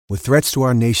With threats to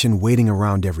our nation waiting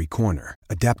around every corner,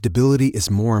 adaptability is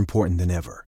more important than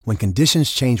ever. When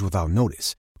conditions change without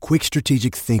notice, quick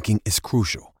strategic thinking is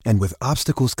crucial. And with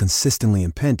obstacles consistently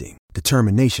impending,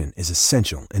 determination is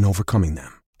essential in overcoming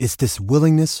them. It's this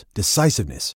willingness,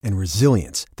 decisiveness, and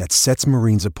resilience that sets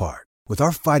Marines apart. With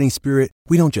our fighting spirit,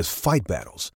 we don't just fight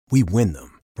battles, we win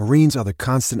them. Marines are the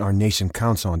constant our nation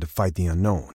counts on to fight the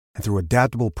unknown. And through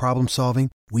adaptable problem solving,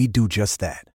 we do just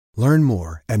that. Learn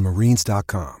more at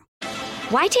marines.com.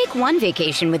 Why take one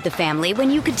vacation with the family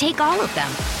when you could take all of them?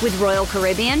 With Royal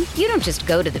Caribbean, you don't just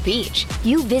go to the beach.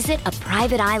 You visit a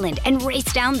private island and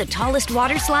race down the tallest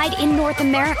water slide in North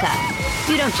America.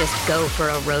 You don't just go for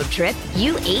a road trip.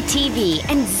 You ATV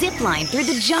and zip line through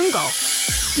the jungle.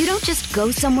 You don't just go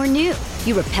somewhere new.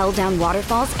 You rappel down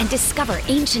waterfalls and discover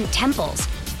ancient temples.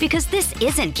 Because this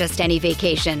isn't just any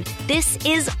vacation. This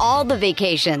is all the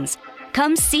vacations.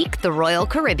 Come seek the Royal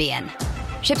Caribbean.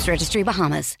 Ships Registry,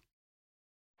 Bahamas.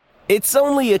 It's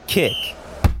only a kick,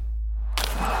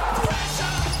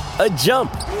 a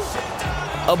jump,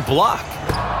 a block.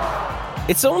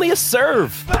 It's only a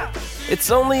serve.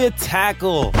 It's only a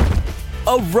tackle,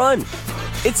 a run.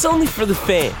 It's only for the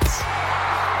fans.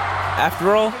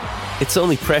 After all, it's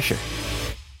only pressure.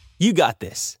 You got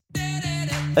this.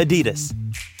 Adidas.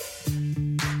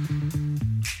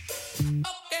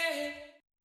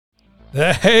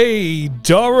 Hey,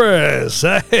 Doris.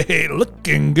 Hey,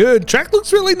 looking good. Track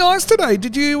looks really nice today.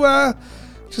 Did you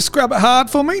just scrub it hard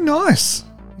for me? Nice.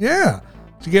 Yeah.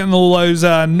 Did you get all those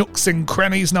nooks and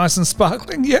crannies nice and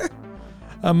sparkling? Yeah.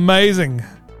 Amazing.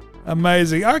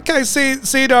 Okay, see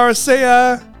you, Doris. See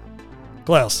ya.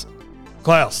 Klaus.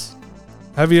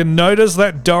 Have you noticed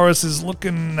that Doris is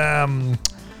looking kind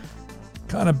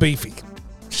of beefy?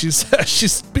 She's a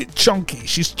bit chunky.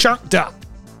 She's chunked up.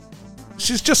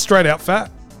 She's just straight out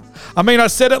fat. I mean, I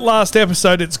said it last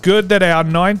episode, it's good that our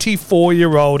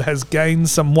 94-year-old has gained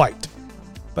some weight.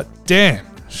 But damn,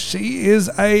 she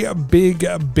is a big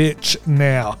bitch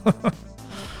now.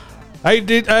 Hey,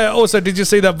 did you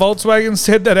see that Volkswagen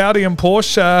said that Audi and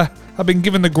Porsche have been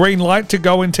given the green light to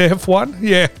go into F1?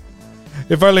 Yeah.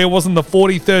 If only it wasn't the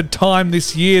 43rd time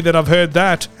this year that I've heard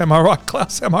that. Am I right,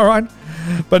 Klaus? Am I right?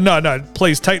 But no,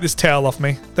 please take this towel off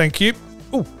me. Thank you.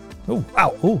 Ooh,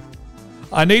 ow, ooh.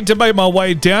 I need to make my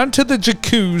way down to the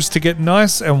jacuzzi to get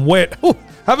nice and wet. Ooh,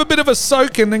 have a bit of a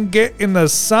soak and then get in the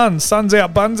sun. Sun's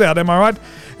out, buns out, am I right?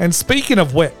 And speaking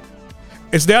of wet,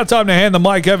 it's now time to hand the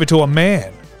mic over to a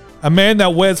man. A man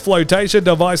that wears flotation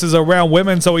devices around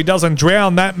women so he doesn't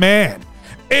drown. That man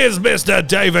is Mr.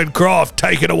 David Croft.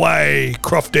 Take it away,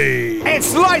 Crofty.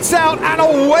 It's lights out and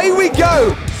away we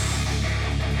go.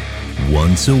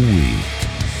 Once a week,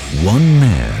 one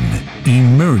man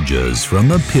emerges from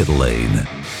the pit lane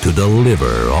to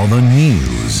deliver all the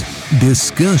news,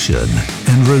 discussion,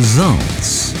 and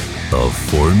results of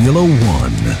Formula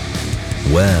One.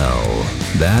 Well,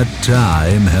 that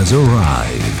time has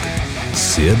arrived.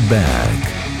 Sit back,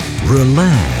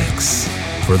 relax,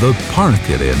 for the Park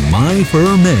It in My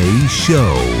Firm A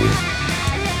show.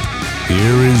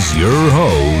 Here is your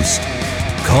host,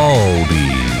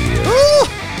 Caldy.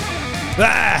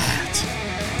 That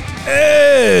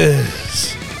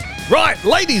is right,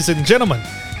 ladies and gentlemen.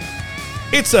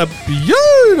 It's a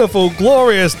beautiful,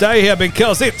 glorious day here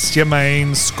because it's your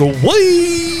main squeeze,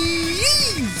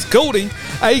 Caldy,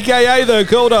 aka the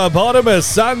Caldopotamus.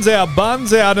 Sun's out,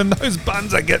 buns out, and those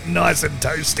buns are getting nice and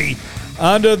toasty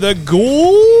under the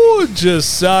gorgeous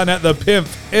sun at the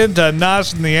PIF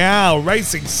International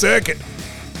Racing Circuit.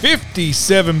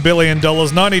 $57 billion,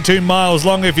 92 miles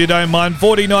long if you don't mind,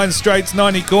 49 straights,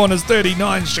 90 corners,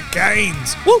 39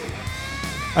 chicanes. Woo!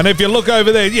 And if you look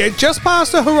over there, yeah, just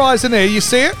past the horizon there, you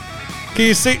see it? Can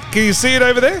you see it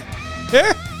over there?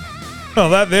 Yeah?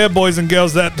 Oh, that there, boys and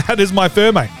girls, that is my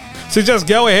Ferme. So just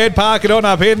go ahead, park it on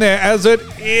up in there, as it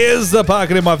is the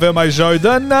Park It in My Ferme show,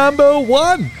 the number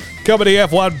one comedy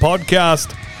F1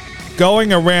 podcast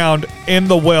going around in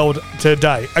the world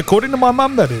today. According to my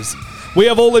mum, that is. We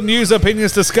have all the news,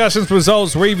 opinions, discussions,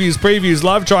 results, reviews, previews,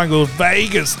 love triangles,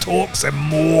 Vegas talks, and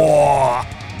more.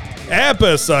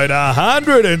 Episode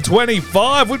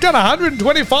 125. We've done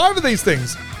 125 of these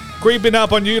things. Creeping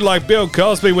up on you like Bill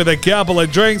Cosby with a couple of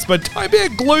drinks, but don't be a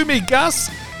gloomy Gus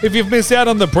if you've missed out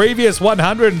on the previous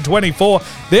 124.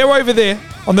 They're over there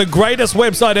on the greatest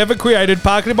website ever created,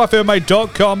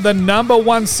 parkitinmyfirmate.com, the number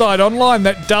one site online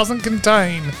that doesn't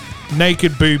contain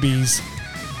naked boobies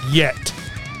yet.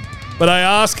 But I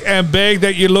ask and beg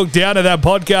that you look down at that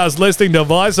podcast listening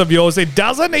device of yours. It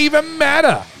doesn't even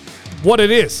matter what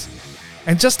it is.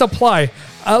 And just apply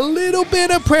a little bit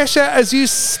of pressure as you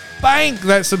spank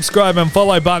that subscribe and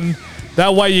follow button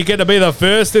That way you get to be the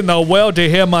first in the world to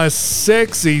hear my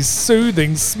sexy,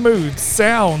 soothing, smooth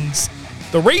sounds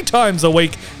 3 times a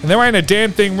week. And there ain't a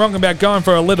damn thing wrong about going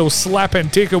for a little slap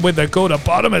and tickle with the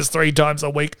quarterpotamus 3 times a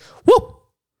week. Woo!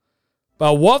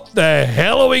 But what the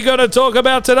hell are we going to talk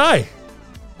about today?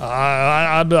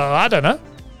 I don't know.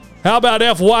 How about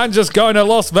F1 just going to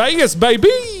Las Vegas, baby?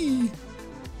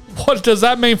 What does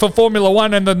that mean for Formula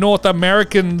One and the North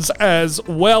Americans as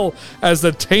well as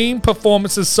the team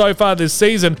performances so far this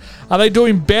season? Are they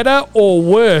doing better or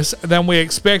worse than we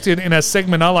expected in a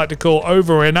segment I like to call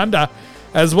Over and Under,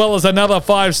 as well as another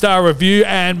 5-star review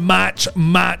and much,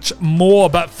 much more?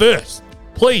 But first,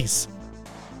 please,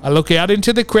 I look out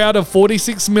into the crowd of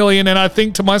 46 million and I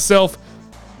think to myself,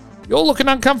 you're looking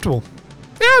uncomfortable.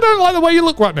 Yeah, I don't like the way you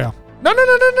look right now. No,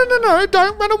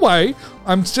 don't run away.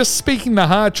 I'm just speaking the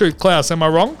hard truth, Klaus. Am I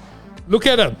wrong? Look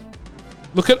at them.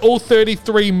 Look at all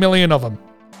 33 million of them.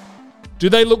 Do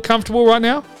they look comfortable right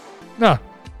now? No,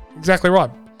 exactly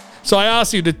right. So I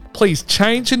ask you to please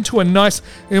change into a nice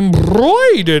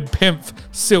embroidered pimp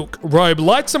silk robe.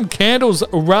 Light some candles,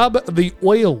 rub the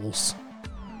oils.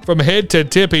 From head to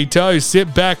tippy toe,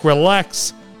 sit back,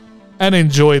 relax, and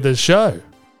enjoy the show.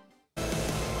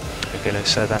 Okay,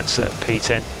 so that's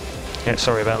P10. Yeah,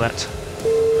 sorry about that.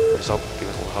 Result, give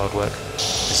us all hard work.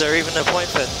 Is there even a point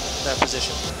for that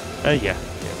position? Yeah,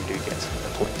 we do get a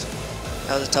point.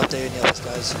 That was a tough day in the office,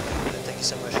 guys. Thank you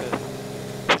so much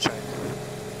for trying.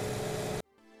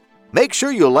 Make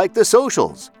sure you like the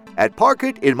socials at Park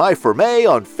It in My Ferme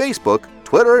on Facebook,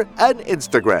 Twitter, and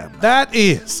Instagram. That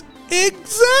is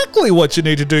exactly what you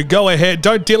need to do. Go ahead.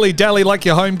 Don't dilly-dally like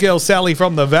your homegirl Sally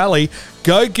from the Valley.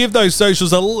 Go give those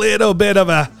socials a little bit of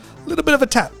a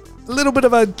tap. A little bit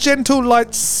of a gentle,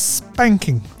 light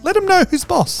spanking. Let them know who's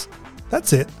boss.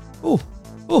 That's it. Ooh.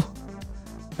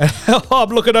 I'm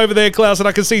looking over there, Klaus, and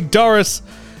I can see Doris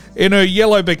in her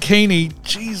yellow bikini.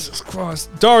 Jesus Christ.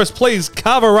 Doris, please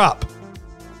cover up.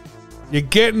 You're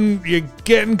getting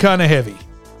kind of heavy.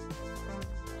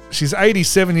 She's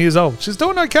 87 years old. She's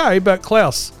doing okay, but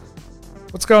Klaus,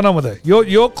 what's going on with her?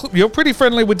 You're pretty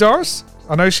friendly with Doris.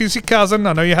 I know she's your cousin.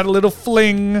 I know you had a little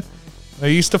fling. I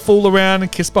used to fool around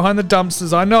and kiss behind the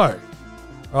dumpsters. I know.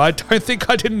 I don't think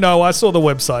I didn't know. I saw the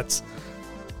websites.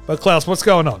 But Klaus, what's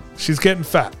going on? She's getting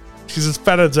fat. She's as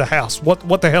fat as a house.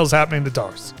 What the hell's happening to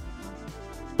Doris?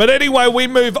 But anyway, we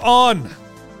move on.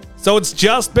 So it's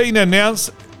just been announced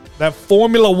that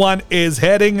Formula One is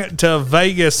heading to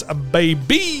Vegas,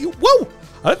 baby. Whoa!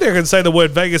 I don't think I can say the word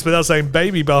Vegas without saying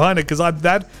baby behind it because I'm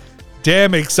that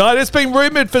damn excited. It's been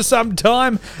rumored for some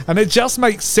time, and it just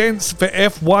makes sense for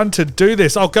F1 to do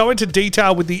this. I'll go into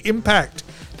detail with the impact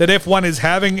that F1 is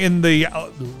having in the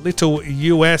little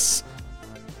US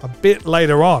a bit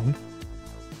later on.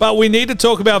 But we need to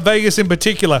talk about Vegas in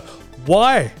particular.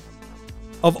 Why,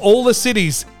 of all the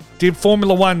cities, did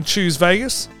Formula One choose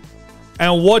Vegas?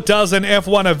 And what does an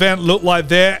F1 event look like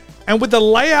there? And with the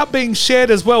layout being shared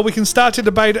as well, we can start to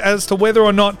debate as to whether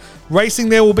or not racing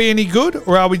there will be any good,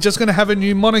 or are we just going to have a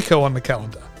new Monaco on the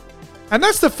calendar? And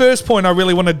that's the first point I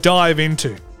really want to dive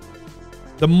into.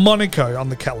 The Monaco on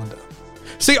the calendar.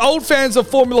 See, old fans of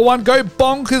Formula One go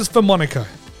bonkers for Monaco.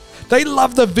 They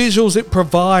love the visuals it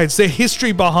provides, the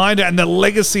history behind it, and the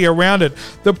legacy around it.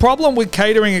 The problem with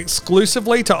catering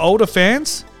exclusively to older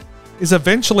fans is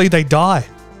eventually they die.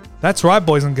 That's right,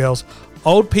 boys and girls.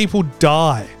 Old people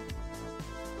die.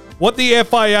 What the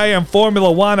FIA and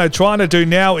Formula One are trying to do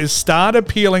now is start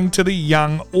appealing to the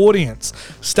young audience.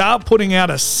 Start putting out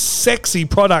a sexy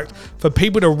product for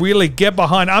people to really get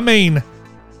behind. I mean,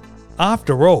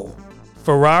 after all,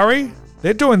 Ferrari,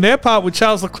 they're doing their part with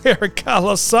Charles Leclerc and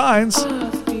Carlos Sainz.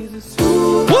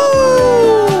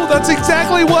 Woo! That's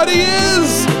exactly what he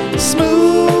is!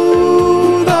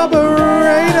 Smooth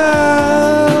operator!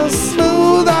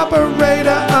 Smooth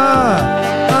operator!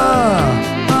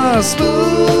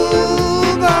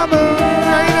 Smooth operator.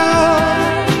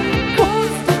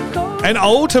 And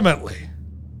ultimately,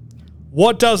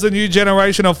 what does the new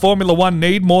generation of Formula One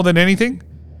need more than anything?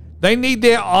 They need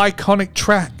their iconic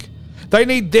track. They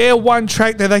need their one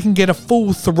track that they can get a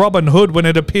full throbbing hood when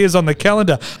it appears on the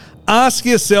calendar. Ask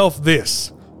yourself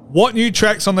this. What new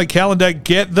tracks on the calendar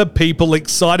get the people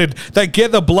excited? They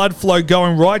get the blood flow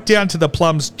going right down to the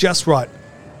plums just right.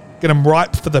 Get them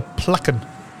ripe for the plucking.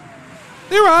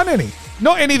 There aren't any.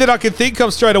 Not any that I can think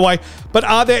of straight away, but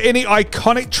are there any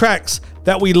iconic tracks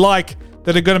that we like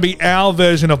that are going to be our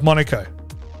version of Monaco?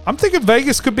 I'm thinking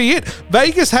Vegas could be it.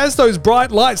 Vegas has those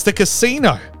bright lights, the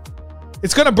casino.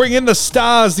 It's going to bring in the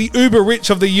stars. The uber rich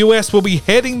of the US will be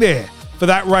heading there for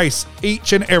that race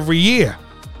each and every year,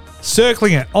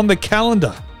 circling it on the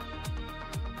calendar.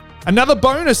 Another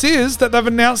bonus is that they've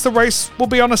announced the race will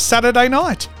be on a Saturday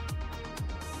night.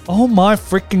 Oh my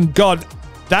freaking God.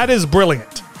 That is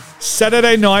brilliant.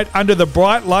 Saturday night under the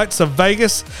bright lights of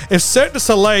Vegas. If Cirque du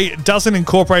Soleil doesn't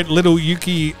incorporate little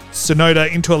Yuki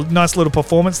Tsunoda into a nice little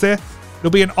performance there, it'll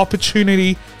be an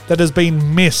opportunity that has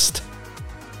been missed.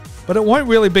 But it won't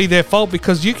really be their fault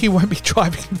because Yuki won't be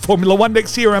driving in Formula 1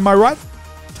 next year, am I right?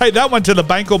 Take that one to the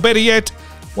bank, or better yet,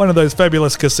 one of those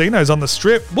fabulous casinos on the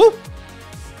strip. Woo!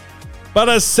 But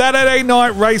a Saturday night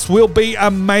race will be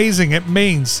amazing. It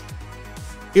means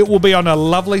it will be on a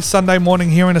lovely Sunday morning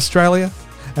here in Australia,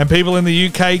 and people in the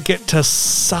UK get to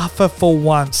suffer for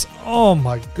once. Oh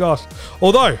my gosh.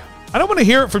 Although, I don't want to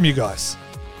hear it from you guys.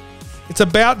 It's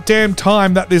about damn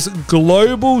time that this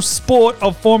global sport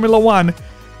of Formula 1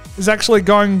 is actually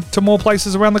going to more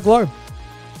places around the globe.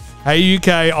 Hey UK,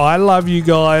 I love you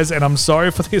guys, and I'm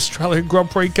sorry for the Australian Grand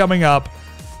Prix coming up.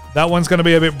 That one's going to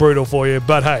be a bit brutal for you,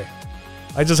 but hey,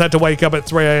 I just had to wake up at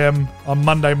 3 a.m. on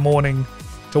Monday morning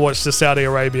to watch the Saudi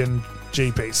Arabian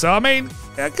GP. So, I mean,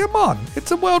 come on.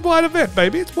 It's a worldwide event,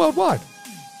 baby. It's worldwide.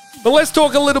 But let's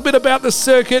talk a little bit about the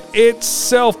circuit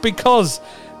itself, because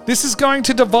this is going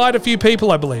to divide a few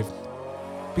people, I believe.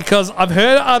 Because I've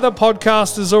heard other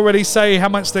podcasters already say how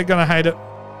much they're going to hate it.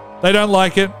 They don't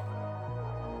like it.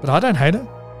 But I don't hate it.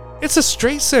 It's a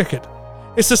street circuit.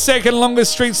 It's the second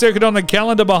longest street circuit on the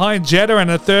calendar behind Jeddah, and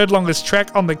the third longest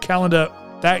track on the calendar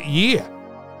that year.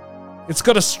 It's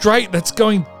got a straight that's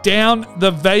going down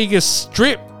the Vegas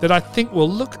Strip that I think will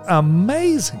look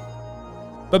amazing.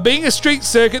 But being a street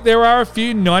circuit, there are a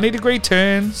few 90-degree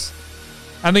turns,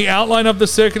 and the outline of the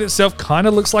circuit itself kind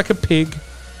of looks like a pig.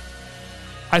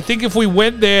 I think if we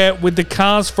went there with the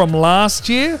cars from last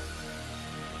year,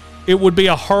 it would be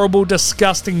a horrible,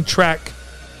 disgusting track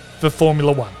for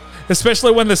Formula 1.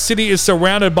 Especially when the city is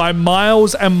surrounded by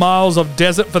miles and miles of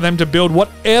desert for them to build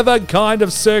whatever kind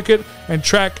of circuit and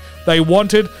track they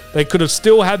wanted. They could have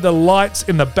still had the lights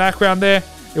in the background there.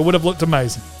 It would have looked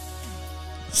amazing.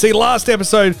 See, last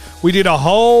episode, we did a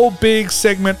whole big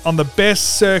segment on the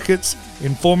best circuits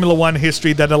in Formula 1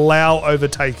 history that allow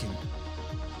overtaking.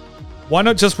 Why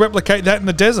not just replicate that in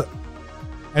the desert?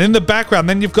 And in the background,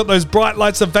 then you've got those bright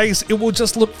lights of Vegas. It will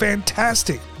just look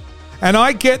fantastic. And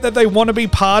I get that they want to be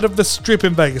part of the strip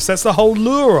in Vegas. That's the whole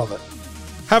lure of it.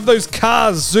 Have those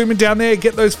cars zooming down there,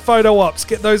 get those photo ops,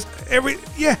 get those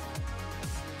yeah.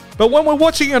 But when we're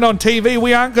watching it on TV,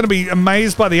 we aren't going to be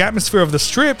amazed by the atmosphere of the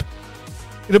strip.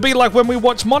 It'll be like when we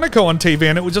watch Monaco on TV,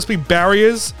 and it will just be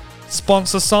barriers,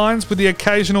 sponsor signs with the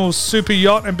occasional super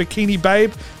yacht and bikini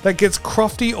babe that gets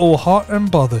crofty or hot and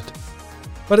bothered.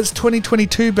 But it's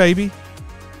 2022, baby.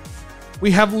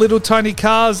 We have little tiny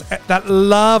cars that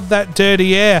love that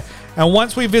dirty air. And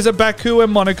once we visit Baku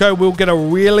and Monaco, we'll get a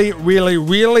really, really,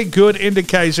 really good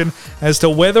indication as to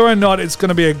whether or not it's going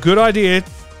to be a good idea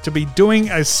to be doing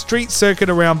a street circuit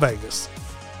around Vegas.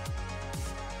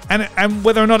 And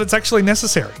whether or not it's actually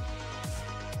necessary.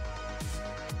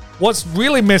 What's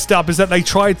really messed up is that they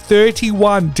tried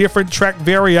 31 different track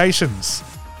variations.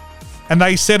 And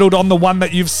they settled on the one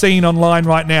that you've seen online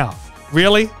right now.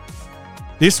 Really?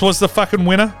 This was the fucking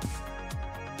winner?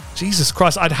 Jesus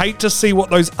Christ, I'd hate to see what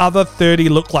those other 30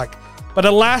 look like. But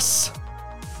alas,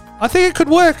 I think it could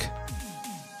work.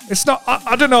 It's not,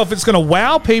 I don't know if it's going to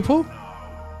wow people,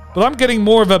 but I'm getting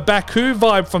more of a Baku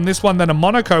vibe from this one than a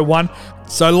Monaco one.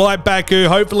 So like Baku,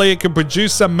 hopefully it can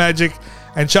produce some magic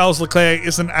and Charles Leclerc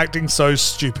isn't acting so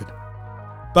stupid.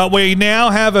 But we now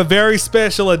have a very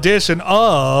special edition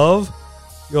of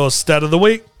your Stat of the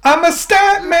Week. I'm a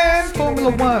stat man, Formula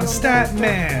 1 stat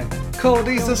man.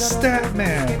 Cody's a stat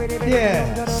man.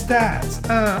 Yeah, stats.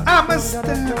 I'm a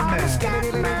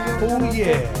stat man. Oh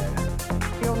yeah.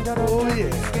 Oh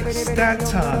yeah. Stat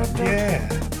time. Yeah.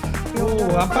 Oh,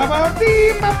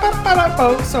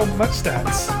 so much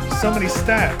stats. So many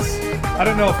stats. I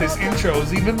don't know if this intro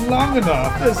is even long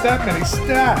enough. There's that many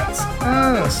stats.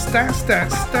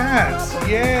 Stats.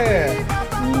 Yeah.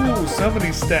 Ooh, so many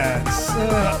stats.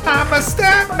 I'm a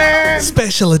stat man.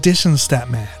 Special edition stat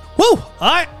man. Woo!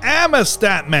 I am a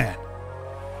stat man.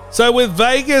 So with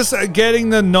Vegas getting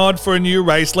the nod for a new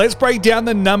race, let's break down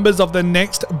the numbers of the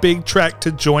next big track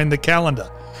to join the calendar.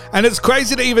 And it's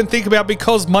crazy to even think about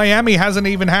because Miami hasn't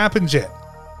even happened yet.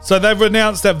 So they've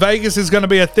announced that Vegas is going to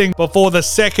be a thing before the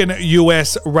second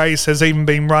US race has even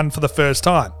been run for the first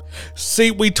time.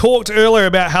 See, we talked earlier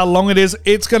about how long it is.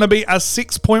 It's going to be a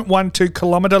 6.12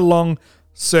 kilometer long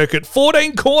circuit.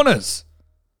 14 corners.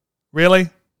 Really?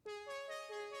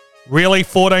 Really?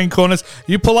 14 corners?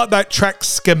 You pull up that track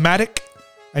schematic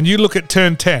and you look at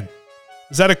turn 10.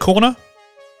 Is that a corner?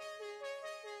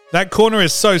 That corner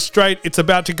is so straight, it's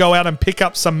about to go out and pick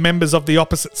up some members of the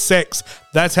opposite sex.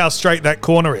 That's how straight that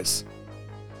corner is.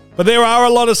 But there are a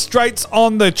lot of straights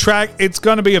on the track. It's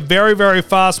going to be a very, very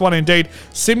fast one indeed.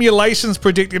 Simulations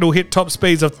predict it'll hit top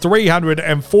speeds of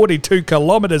 342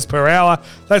 kilometers per hour.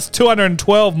 That's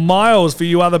 212 miles for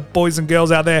you other boys and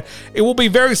girls out there. It will be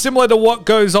very similar to what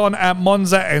goes on at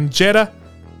Monza and Jeddah.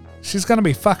 She's going to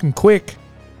be fucking quick.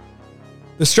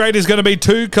 The straight is going to be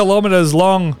 2 kilometers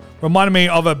long, reminding me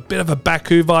of a bit of a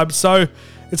Baku vibe. So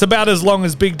it's about as long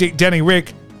as Big Dick Danny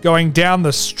Rick going down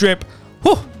the strip.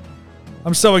 Whew.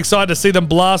 I'm so excited to see them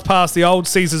blast past the old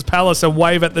Caesars Palace and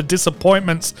wave at the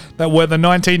disappointments that were the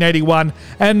 1981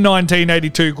 and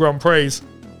 1982 Grand Prix.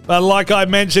 But like I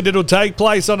mentioned, it'll take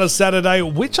place on a Saturday,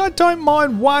 which I don't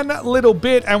mind one little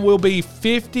bit, and will be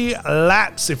 50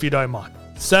 laps if you don't mind.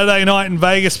 Saturday night in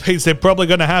Vegas means they're probably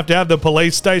going to have the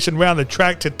police station around the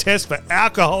track to test for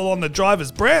alcohol on the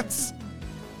driver's breaths.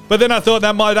 But then I thought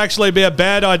that might actually be a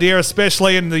bad idea,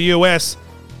 especially in the US.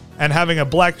 And having a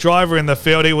black driver in the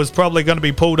field, he was probably going to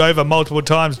be pulled over multiple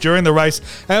times during the race.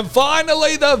 And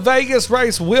finally, the Vegas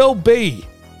race will be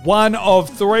one of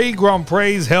 3 Grand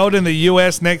Prix held in the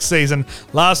US next season.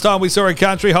 Last time we saw a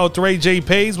country hold 3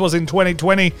 GPs was in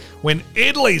 2020 when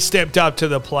Italy stepped up to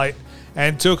the plate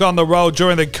and took on the role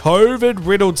during the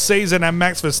COVID-riddled season, and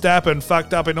Max Verstappen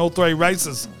fucked up in all 3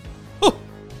 races. Whew.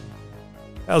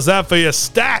 How's that for your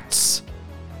stats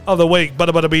of the week?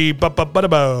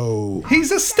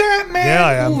 He's a stat man. Yeah,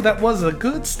 I am. Ooh, that was a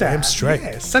good stat. Damn straight.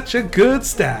 Yeah, such a good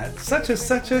stat. Such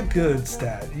a good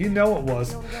stat. You know it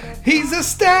was. He's a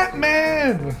stat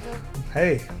man.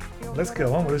 Hey, let's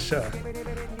go on with the show.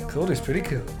 Cool is pretty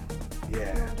cool.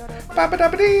 Yeah.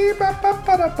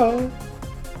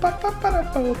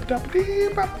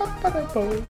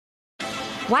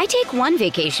 Why take one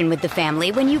vacation with the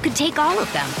family when you could take all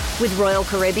of them? With Royal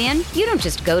Caribbean, you don't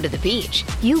just go to the beach.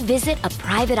 You visit a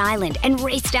private island and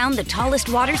race down the tallest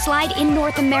water slide in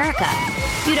North America.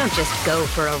 You don't just go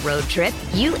for a road trip.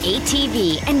 You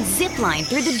ATV and zip line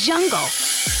through the jungle.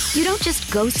 You don't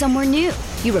just go somewhere new.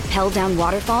 You rappel down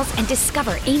waterfalls and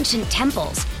discover ancient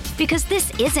temples. Because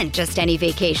this isn't just any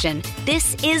vacation.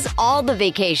 This is all the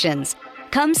vacations.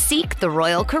 Come seek the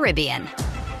Royal Caribbean.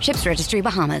 Ships Registry,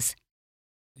 Bahamas.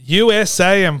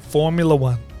 USA and Formula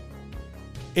One.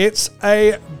 It's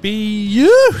a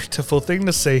beautiful thing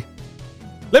to see.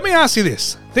 Let me ask you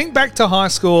this. Think back to high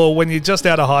school, when you're just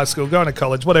out of high school, going to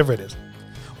college, whatever it is.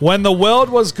 When the world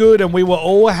was good and we were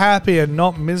all happy and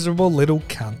not miserable little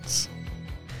cunts.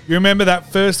 You remember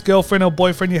that first girlfriend or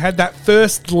boyfriend you had, that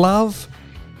first love?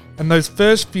 And those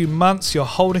first few months you're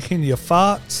holding in your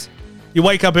farts. You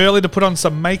wake up early to put on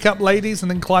some makeup, ladies, and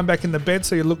then climb back in the bed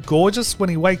so you look gorgeous when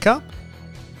you wake up.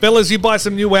 Fellas, you buy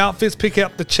some new outfits, pick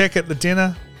up the check at the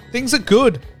dinner. Things are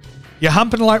good. You're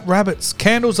humping like rabbits.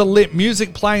 Candles are lit,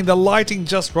 music playing, the lighting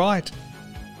just right.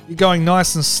 You're going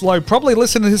nice and slow. Probably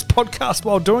listen to this podcast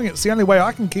while doing it. It's the only way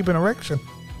I can keep an erection.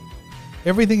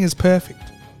 Everything is perfect.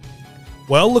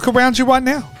 Well, look around you right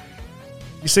now.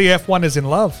 You see, F1 is in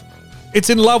love.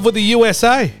 It's in love with the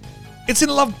USA. It's in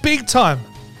love big time.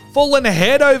 Falling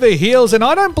head over heels, and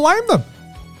I don't blame them.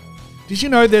 Did you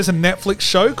know there's a Netflix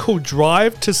show called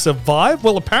Drive to Survive?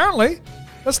 Well, apparently,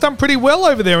 that's done pretty well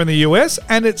over there in the US,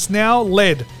 and it's now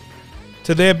led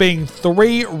to there being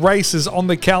 3 races on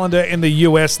the calendar in the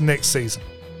US next season.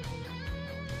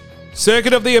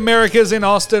 Circuit of the Americas in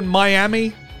Austin,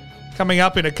 Miami, coming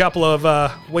up in a couple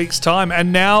of weeks' time,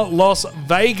 and now Las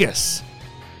Vegas.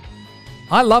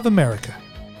 I love America.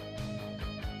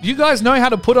 You guys know how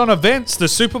to put on events. The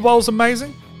Super Bowl's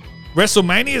amazing.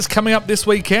 WrestleMania is coming up this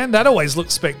weekend. That always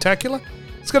looks spectacular.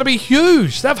 It's going to be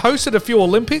huge. They've hosted a few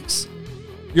Olympics.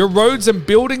 Your roads and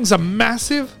buildings are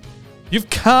massive. You've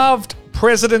carved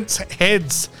presidents'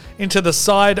 heads into the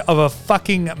side of a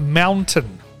fucking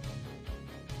mountain.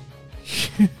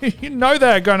 You know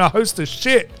they're going to host the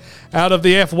shit out of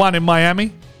the F1 in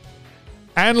Miami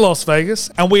and Las Vegas.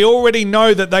 And we already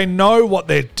know that they know what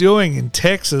they're doing in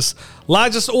Texas.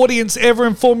 Largest audience ever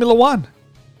in Formula One.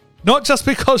 Not just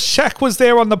because Shaq was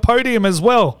there on the podium as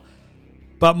well.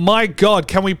 But my God,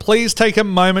 can we please take a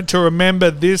moment to remember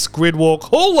this grid walk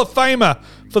Hall of Famer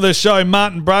for the show,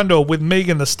 Martin Brundle, with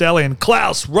Megan Thee Stallion.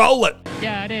 Klaus, roll it.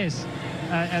 Yeah, it is.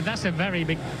 That's a very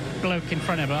big bloke in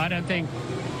front of her, I don't think.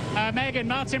 Megan,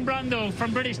 Martin Brundle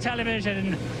from British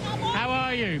Television. How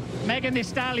are you? Megan Thee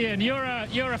Stallion, you're a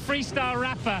freestyle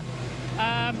rapper.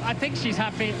 I think she's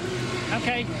happy.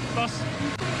 Okay, boss.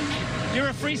 You're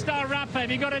a freestyle rapper.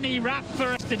 Have you got any rap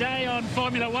for us today on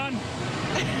Formula One?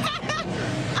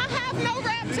 I have no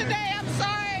rap today. I'm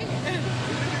sorry.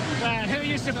 Who are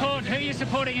you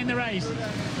supporting in the race?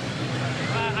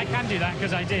 I can do that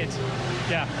because I did.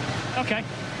 Yeah. Okay.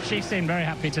 She seemed very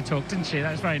happy to talk, didn't she?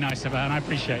 That was very nice of her, and I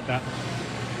appreciate that.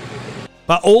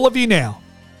 But all of you now,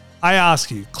 I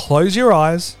ask you, close your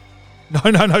eyes.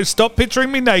 No. Stop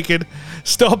picturing me naked.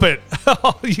 Stop it.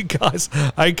 Oh, you guys.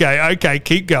 Okay.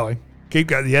 Keep going.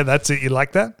 Yeah, that's it. You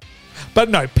like that? But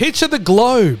no, picture the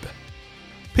globe.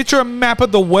 Picture a map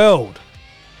of the world.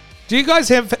 Do you guys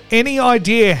have any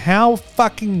idea how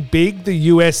fucking big the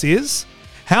US is?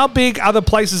 How big other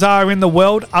places are in the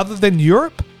world other than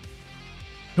Europe?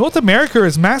 North America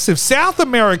is massive. South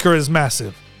America is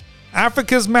massive.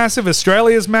 Africa's massive.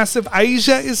 Australia's massive.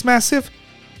 Asia is massive.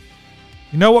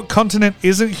 You know what continent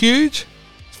isn't huge?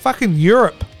 It's fucking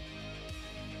Europe.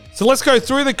 So let's go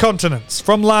through the continents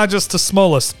from largest to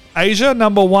smallest. Asia,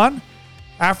 number 1.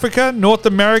 Africa, North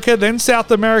America, then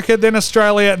South America, then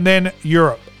Australia, and then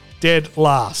Europe. Dead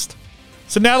last.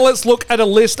 So now let's look at a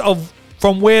list of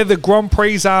from where the Grand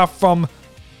Prix are from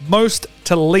most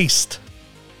to least.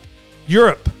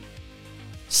 Europe,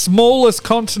 smallest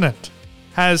continent,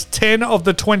 has 10 of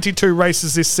the 22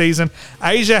 races this season.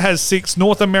 Asia has 6,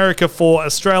 North America 4,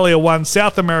 Australia 1,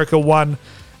 South America 1,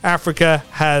 Africa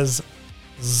has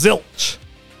zilch.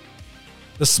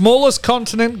 The smallest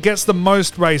continent gets the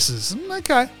most races.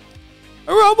 Okay.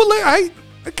 All right, well, hey,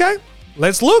 okay.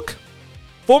 Let's look.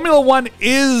 Formula 1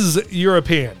 is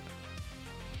European.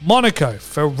 Monaco,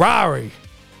 Ferrari.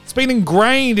 It's been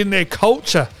ingrained in their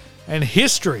culture and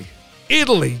history.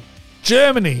 Italy,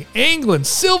 Germany, England,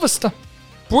 Silverstone,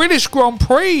 British Grand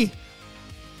Prix.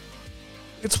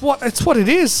 It's what it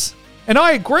is. And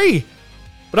I agree.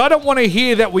 But I don't want to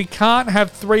hear that we can't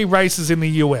have 3 races in the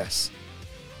US.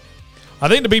 I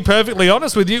think, to be perfectly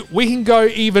honest with you, we can go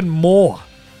even more.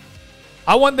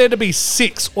 I want there to be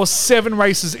 6 or 7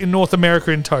 races in North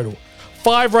America in total.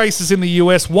 5 races in the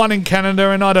US, 1 in Canada,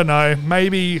 and I don't know,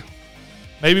 maybe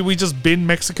we just bin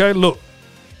Mexico. Look,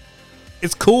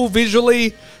 it's cool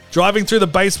visually, driving through the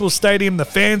baseball stadium. The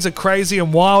fans are crazy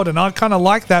and wild, and I kind of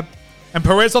like that. And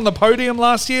Perez on the podium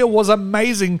last year was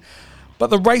amazing, but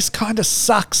the race kind of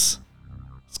sucks.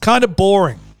 It's kind of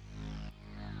boring.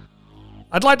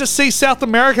 I'd like to see South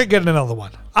America get another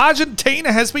one.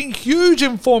 Argentina has been huge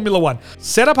in Formula 1.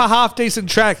 Set up a half-decent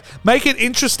track. Make it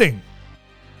interesting.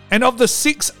 And of the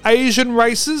 6 Asian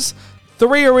races,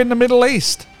 3 are in the Middle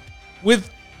East, with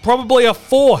probably a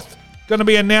 4th going to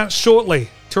be announced shortly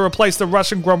to replace the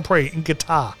Russian Grand Prix in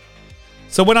Qatar.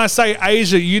 So when I say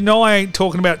Asia, you know I ain't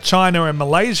talking about China and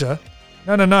Malaysia.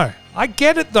 No. I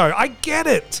get it, though. I get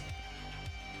it.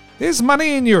 There's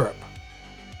money in Europe.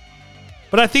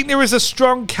 But I think there is a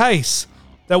strong case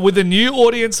that with a new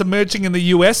audience emerging in the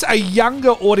US, a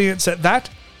younger audience at that,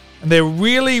 and they're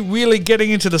really, really getting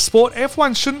into the sport,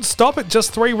 F1 shouldn't stop at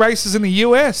just 3 races in the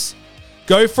US.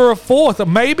 Go for a 4th or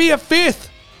maybe a 5th.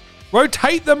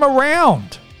 Rotate them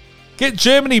around. Get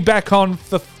Germany back on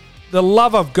for the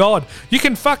love of God. You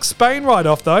can fuck Spain right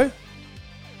off, though.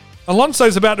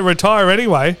 Alonso's about to retire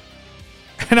anyway.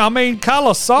 And I mean,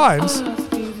 Carlos Sainz.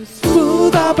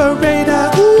 Smooth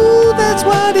operator, ooh, that's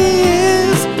what he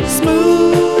is.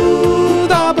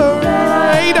 Smooth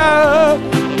operator,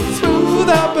 smooth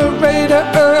operator,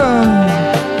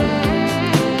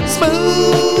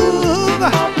 smooth.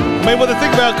 I mean, well, the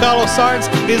thing about Carlos Sainz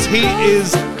is he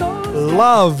is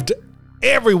loved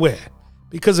everywhere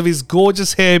because of his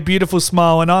gorgeous hair, beautiful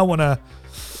smile, and I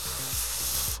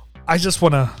just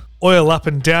want to oil up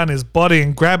and down his body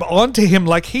and grab onto him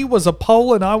like he was a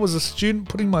pole and I was a student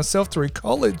putting myself through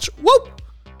college. Whoop!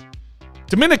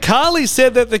 Dominicali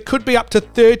said that there could be up to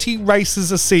 30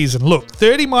 races a season. Look,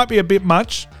 30 might be a bit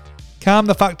much. Calm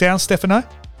the fuck down, Stefano.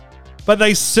 But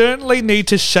they certainly need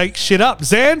to shake shit up.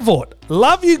 Zandvoort,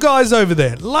 love you guys over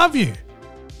there. Love you.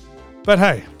 But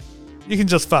hey, you can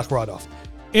just fuck right off.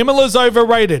 Imola's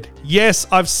overrated. Yes,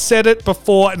 I've said it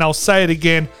before and I'll say it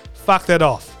again. Fuck that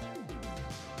off.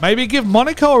 Maybe give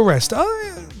Monaco a rest.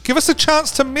 Oh, give us a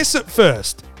chance to miss it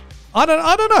first. I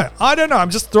don't know. I'm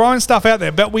just throwing stuff out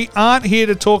there. But we aren't here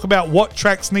to talk about what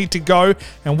tracks need to go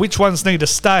and which ones need to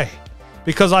stay.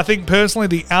 Because I think personally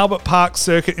the Albert Park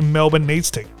circuit in Melbourne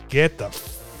needs to get the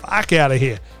fuck out of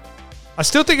here. I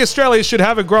still think Australia should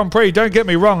have a Grand Prix. Don't get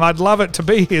me wrong. I'd love it to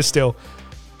be here still.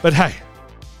 But hey,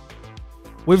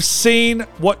 we've seen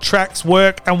what tracks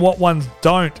work and what ones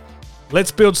don't. Let's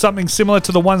build something similar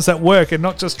to the ones that work and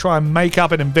not just try and make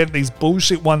up and invent these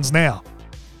bullshit ones now.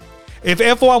 If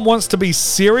F1 wants to be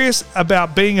serious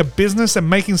about being a business and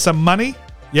making some money,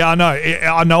 yeah, I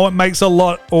know it makes a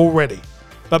lot already.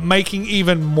 But making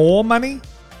even more money?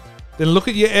 Then look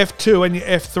at your F2 and your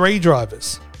F3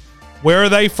 drivers. Where are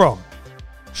they from?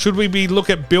 Should we be look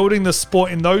at building the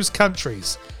sport in those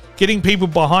countries, getting people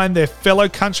behind their fellow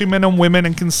countrymen and women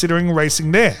and considering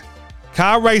racing there?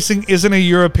 Car racing isn't a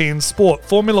European sport.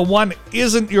 Formula One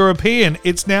isn't European.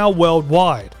 It's now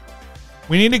worldwide.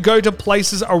 We need to go to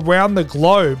places around the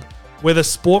globe where the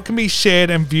sport can be shared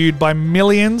and viewed by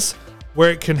millions,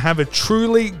 where it can have a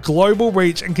truly global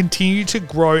reach and continue to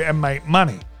grow and make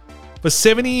money. For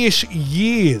 70-ish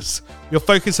years, your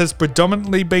focus has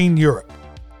predominantly been Europe.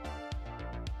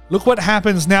 Look what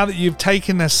happens now that you've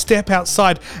taken a step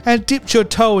outside and dipped your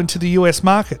toe into the US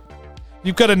market.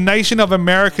 You've got a nation of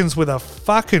Americans with a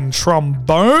fucking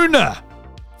tromboner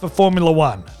for Formula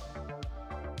One.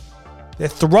 They're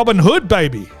throbbing hood,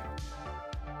 baby.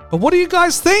 But what do you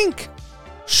guys think?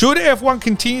 Should F1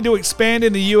 continue to expand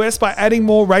in the US by adding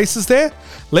more races there?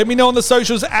 Let me know on the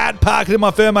socials at Park It In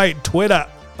My Firmate, Twitter,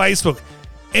 Facebook,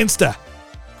 Instagram.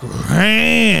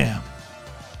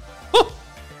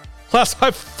 Plus,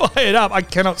 I fired up. I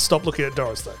cannot stop looking at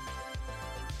Doris, though.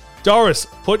 Doris,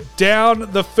 put down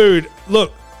the food.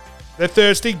 Look, they're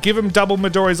thirsty. Give them double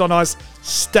Midori's on ice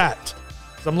stat.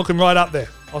 So I'm looking right up there.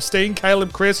 Austin,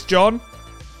 Caleb, Chris, John.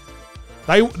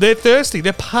 They're thirsty.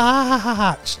 They're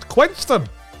parched. Quench them.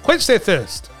 Quench their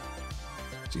thirst.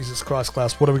 Jesus Christ,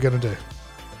 Klaus, what are we going to do?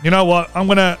 You know what? I'm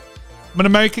gonna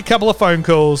make a couple of phone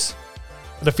calls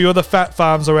at a few of the fat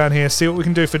farms around here, see what we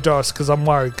can do for Doris, because I'm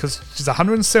worried, because she's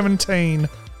 117.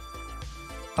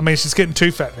 I mean, she's getting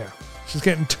too fat now. She's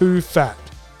getting too fat.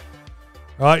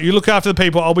 All right, you look after the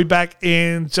people. I'll be back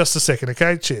in just a second,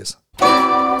 okay? Cheers.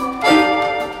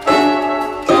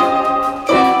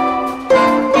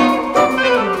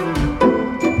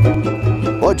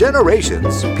 For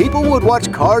generations, people would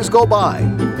watch cars go by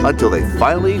until they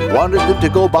finally wanted them to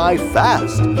go by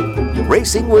fast.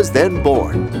 Racing was then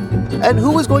born. And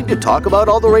who was going to talk about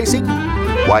all the racing?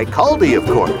 Why, Caldi, of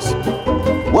course.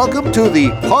 Welcome to the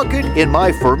Park It In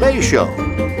My Firmay Show,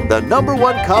 the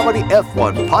 #1 comedy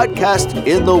F1 podcast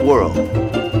in the world.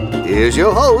 Here's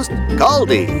your host,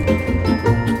 Caldi.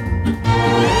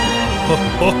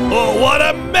 What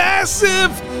a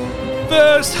massive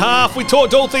first half. We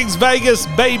talked all things Vegas,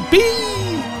 baby.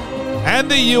 And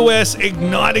the US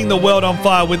igniting the world on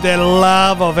fire with their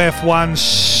love of F1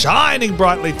 shining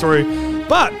brightly through.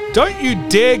 But don't you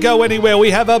dare go anywhere.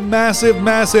 We have a massive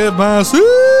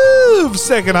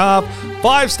second half.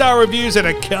 5-star reviews and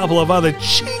a couple of other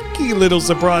cheeky little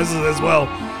surprises as well.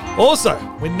 Also,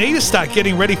 we need to start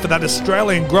getting ready for that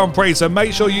Australian Grand Prix, so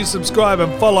make sure you subscribe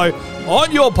and follow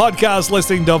on your podcast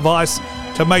listening device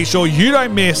to make sure you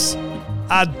don't miss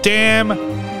a damn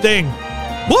thing.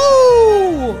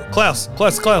 Woo! Klaus.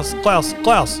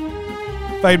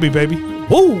 Fade me, baby.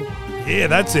 Woo! Yeah,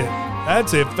 that's it.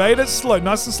 Fade it slow,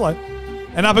 nice and slow.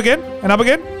 And up again,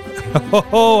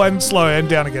 Oh, and slow, and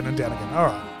down again, All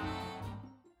right.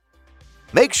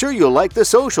 Make sure you like the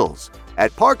socials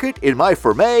at Park It In My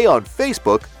Firmay on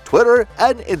Facebook, Twitter,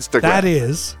 and Instagram. That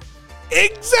is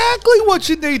exactly what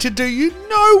you need to do. You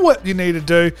know what you need to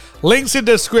do. Links in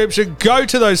description. Go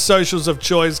to those socials of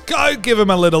choice. Go give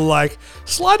them a little like.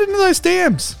 Slide into those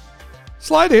DMs.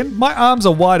 Slide in. My arms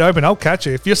are wide open. I'll catch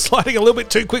you. If you're sliding a little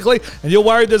bit too quickly and you're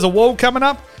worried there's a wall coming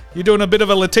up, you're doing a bit of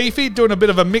a Latifi, doing a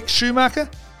bit of a Mick Schumacher,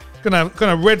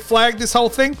 gonna red flag this whole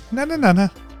thing. No.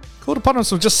 Called upon us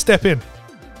will just step in.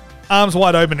 Arms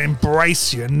wide open,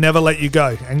 embrace you, and never let you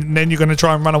go. And then you're going to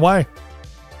try and run away.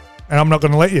 And I'm not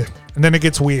going to let you. And then it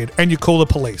gets weird. And you call the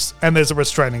police. And there's a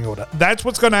restraining order. That's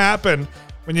what's going to happen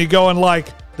when you go on like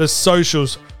the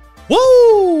socials.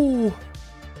 Woo!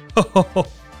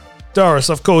 Doris,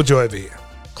 I've called you over here.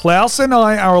 Klaus and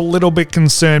I are a little bit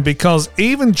concerned because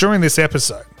even during this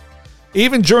episode,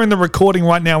 even during the recording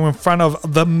right now in front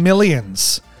of the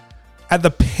millions at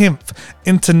the Pimp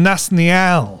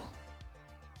International,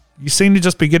 you seem to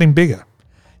just be getting bigger.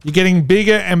 You're getting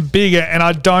bigger and bigger, and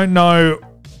I don't know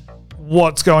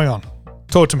what's going on.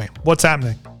 Talk to me. What's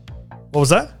happening? What was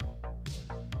that?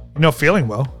 You're not feeling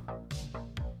well.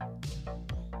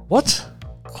 What?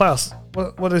 Klaus,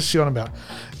 what is she on about?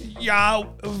 Yeah,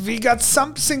 we got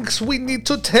something we need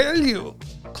to tell you.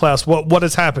 Klaus, what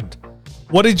has happened?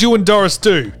 What did you and Doris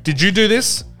do? Did you do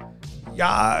this?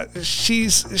 Yeah,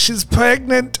 she's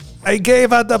pregnant. I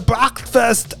gave her the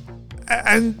breakfast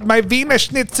and my Wiener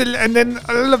Schnitzel, and then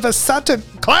all of a sudden,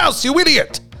 Klaus, you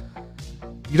idiot!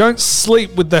 You don't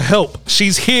sleep with the help.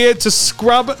 She's here to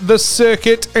scrub the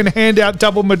circuit and hand out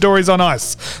double Midori's on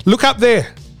ice. Look up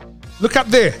there. Look up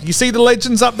there. You see the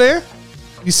legends up there?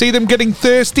 You see them getting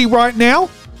thirsty right now?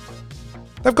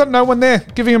 They've got no one there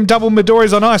giving them double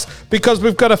Midori's on ice because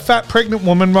we've got a fat pregnant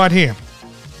woman right here.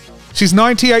 She's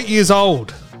 98 years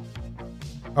old.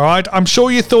 All right, I'm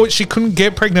sure you thought she couldn't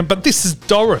get pregnant, but this is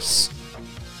Doris.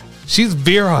 She's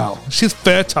virile. She's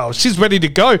fertile. She's ready to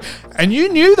go. And you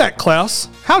knew that, Klaus.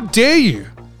 How dare you?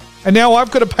 And now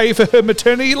I've got to pay for her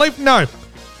maternity leave? No,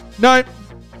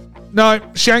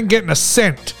 she ain't getting a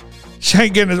cent. She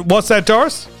ain't getting a... What's that,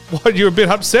 Doris? What, you're a bit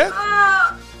upset?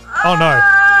 Oh, no.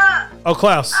 Oh,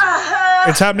 Klaus.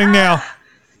 It's happening now.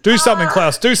 Do something,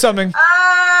 Klaus. Do something.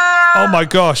 Oh, my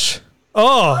gosh.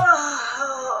 Oh.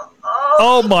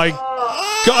 Oh, my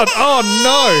God. Oh,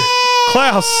 no.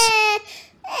 Klaus.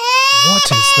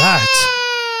 What is that?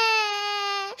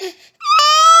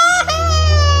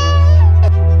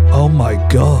 Oh, my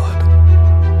God.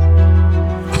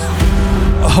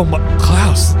 Oh, my...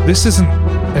 Klaus, this isn't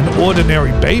an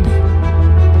ordinary baby.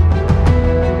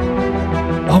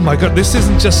 Oh my God, this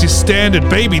isn't just your standard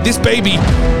baby. This baby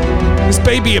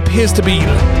appears to be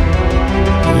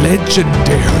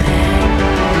legendary.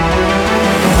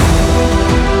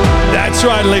 That's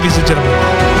right, ladies and gentlemen.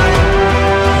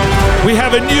 We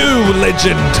have a new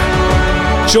legend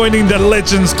joining the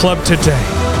Legends Club today.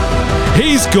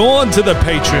 He's gone to the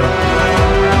Patreon.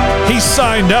 He's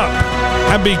signed up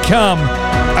and become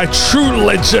a true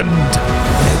legend.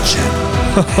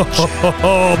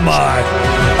 Oh my.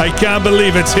 I can't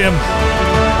believe it's him.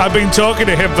 I've been talking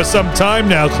to him for some time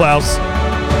now, Klaus.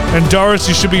 And Doris,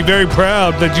 you should be very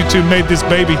proud that you two made this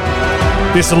baby.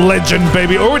 This legend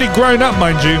baby. Already grown up,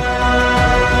 mind you.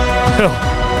 Well,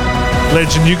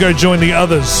 Legend, you go join the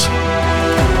others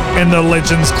in the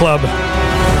Legends Club.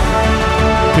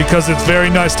 Because it's very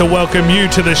nice to welcome you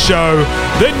to the show.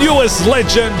 The newest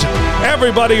legend.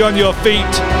 Everybody on your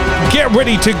feet. Get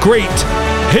ready to greet.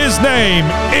 His name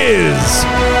is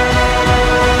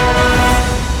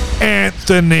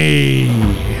Anthony.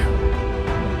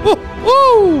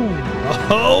 Woo-hoo.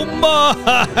 Oh my,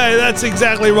 that's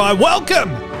exactly right.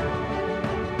 Welcome,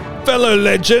 fellow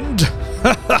legend.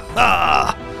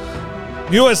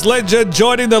 Newest legend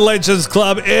joining the Legends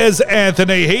Club is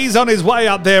Anthony. He's on his way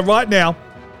up there right now.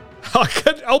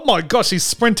 Oh my gosh, he's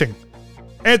sprinting.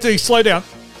 Anthony, slow down.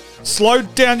 Slow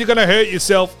down, you're going to hurt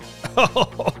yourself.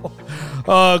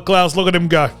 Oh, Klaus, look at him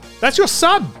go. That's your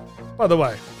son, by the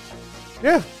way.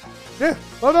 Yeah,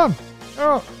 well done.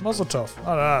 Oh, mazel tov.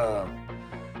 Oh, no.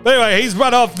 Anyway, he's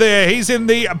run off there. He's in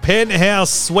the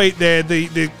penthouse suite there,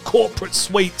 the corporate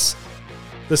suites,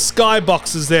 the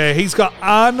skyboxes there. He's got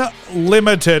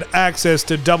unlimited access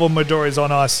to double Midori's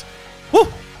on ice. Woo!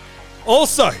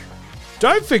 Also,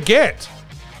 don't forget,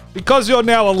 because you're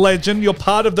now a legend, you're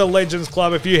part of the Legends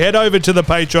Club. If you head over to the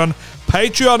Patreon,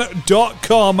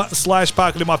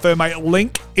 patreon.com/ParkerlyMyFirmMate,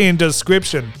 link in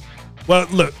description. Well,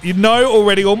 look, you know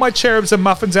already, all my cherubs and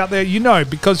muffins out there, you know,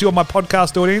 because you're my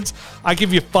podcast audience, I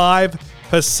give you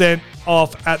 5%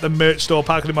 off at the merch store,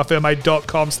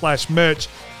 ParkerlyMyFirmMate.com/merch.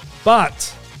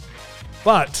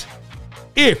 But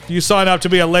if you sign up to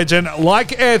be a legend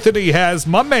like Anthony has,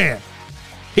 my man,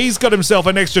 he's got himself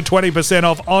an extra 20%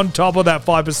 off on top of that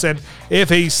 5% if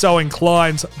he so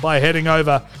inclines by heading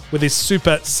over with his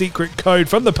super secret code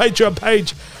from the Patreon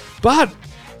page. But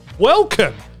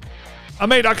welcome. I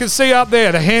mean, I can see up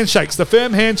there the handshakes, the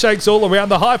firm handshakes all around,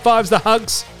 the high fives, the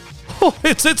hugs. Oh,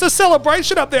 it's a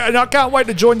celebration up there, and I can't wait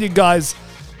to join you guys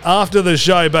after the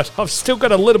show, but I've still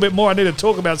got a little bit more I need to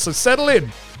talk about, so settle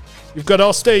in. You've got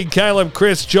Austin, Caleb,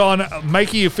 Chris, John,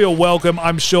 making you feel welcome,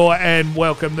 I'm sure, and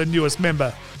welcome the newest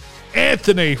member,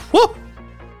 Anthony. Woo!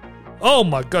 Oh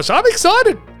my gosh, I'm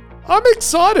excited. I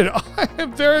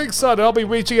am very excited. I'll be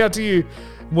reaching out to you.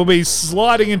 We'll be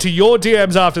sliding into your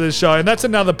DMs after the show, and that's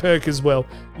another perk as well.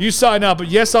 You sign up, but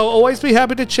yes, I'll always be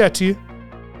happy to chat to you.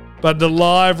 But the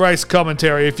live race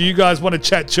commentary, if you guys want to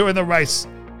chat during the race,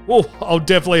 I'll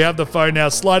definitely have the phone now.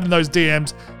 Slide in those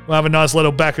DMs. We'll have a nice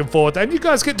little back and forth. And you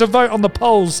guys get to vote on the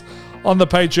polls on the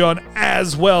Patreon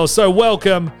as well. So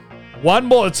welcome one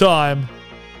more time.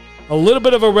 A little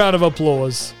bit of a round of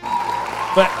applause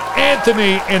for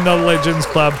Anthony in the Legends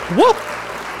Club. Woo!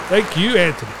 Thank you,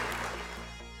 Anthony.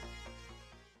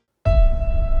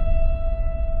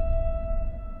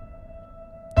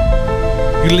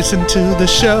 You listen to the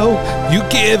show, you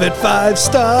give it 5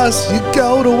 stars. You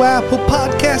go to Apple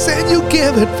Podcasts and you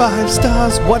give it 5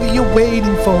 stars. What are you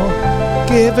waiting for?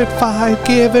 Give it 5,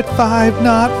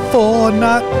 not 4,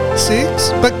 not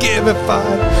 6, but give it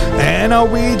 5. And I'll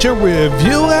read your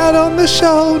review out on the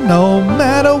show, no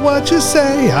matter what you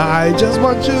say. I just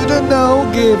want you to know,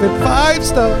 give it 5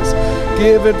 stars.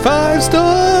 Give it 5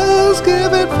 stars,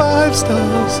 give it 5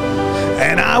 stars.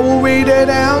 And I will read it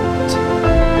out.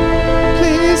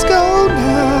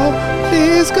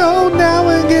 Please go now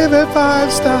and give it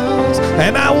 5 stars.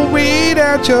 And I will read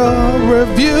out your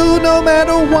review no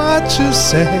matter what you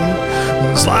say.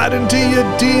 Slide into your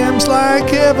DMs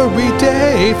like every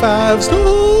day. 5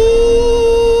 stars.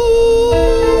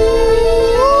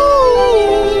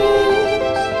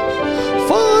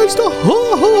 5 stars.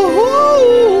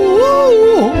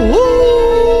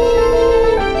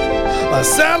 I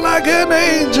sound like an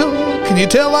angel. Can you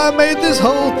tell I made this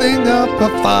whole thing up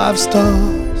at 5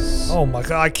 stars? Oh my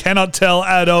God, I cannot tell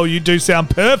at all. You do sound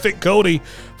perfect, Cody,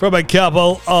 from a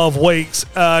couple of weeks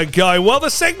ago. Well, the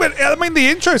segment, the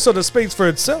intro sort of speaks for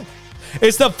itself.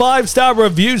 It's the 5-star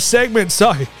review segment.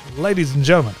 So, ladies and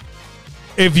gentlemen,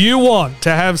 if you want to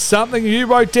have something you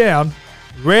wrote down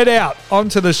read out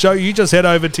onto the show, you just head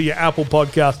over to your Apple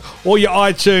Podcast or your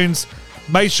iTunes.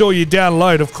 Make sure you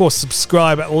download, of course,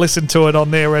 subscribe, listen to it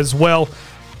on there as well.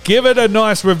 Give it a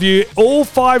nice review. All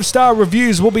 5-star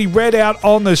reviews will be read out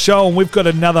on the show, and we've got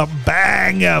another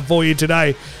banger for you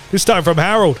today. This time from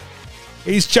Harold.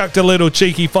 He's chucked a little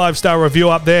cheeky 5-star review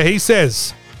up there. He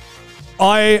says,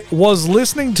 I was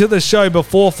listening to the show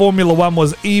before Formula One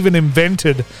was even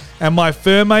invented, and my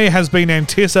Ferme has been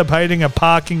anticipating a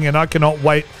parking, and I cannot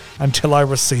wait until I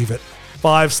receive it.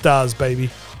 5 stars, baby.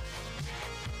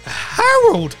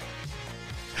 Harold!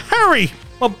 Harry,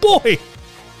 my boy!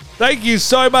 Thank you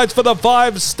so much for the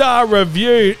 5-star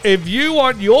review. If you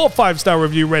want your 5-star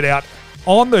review read out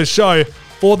on the show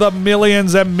for the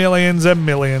millions and millions and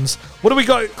millions. What do we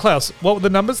got, Klaus? What were the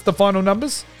numbers, the final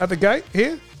numbers at the gate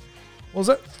here? What was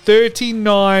it?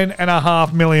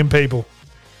 39.5 million people.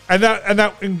 And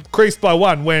that increased by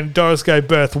 1 when Doris gave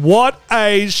birth. What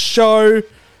a show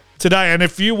today. And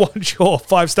if you want your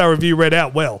 5-star review read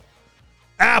out, well,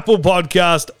 Apple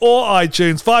Podcast or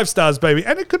iTunes, 5 stars, baby.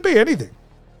 And it could be anything.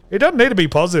 It doesn't need to be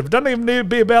positive. It doesn't even need to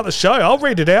be about the show. I'll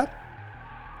read it out.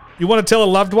 You want to tell a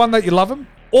loved one that you love them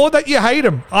or that you hate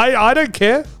them? I don't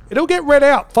care. It'll get read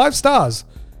out. 5 stars.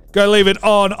 Go leave it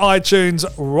on iTunes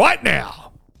right now.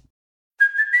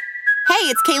 Hey,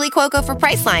 it's Kaylee Cuoco for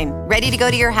Priceline. Ready to go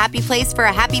to your happy place for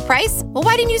a happy price? Well,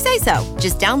 why didn't you say so?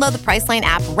 Just download the Priceline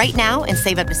app right now and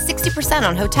save up to 60%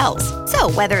 on hotels.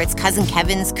 So whether it's Cousin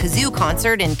Kevin's Kazoo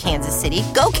Concert in Kansas City,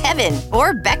 go Kevin,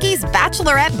 or Becky's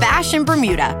Bachelorette Bash in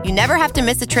Bermuda, you never have to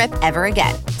miss a trip ever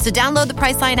again. So download the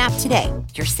Priceline app today.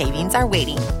 Your savings are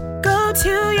waiting. Go to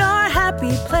your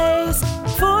happy place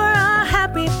for a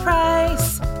happy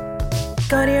price.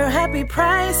 Go to your happy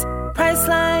price,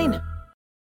 Priceline.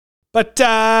 But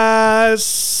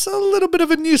it's a little bit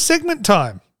of a new segment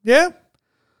time, yeah?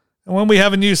 And when we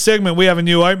have a new segment, we have a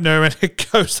new opener, and it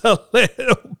goes a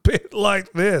little bit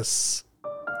like this.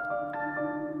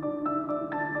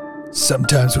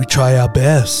 Sometimes we try our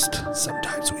best.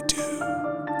 Sometimes we do.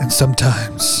 And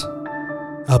sometimes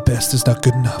our best is not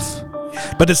good enough.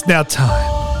 But it's now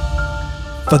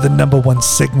time for the number 1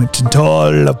 segment in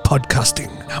all of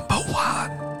podcasting. Number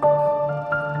 1.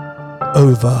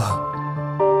 Over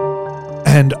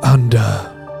and under.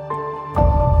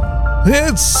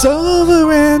 It's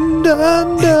over and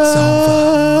under. It's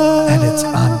over and it's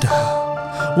under.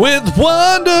 With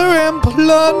wonder and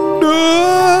plunder.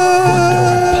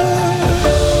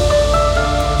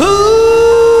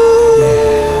 Ooh,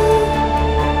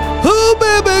 yeah. Ooh,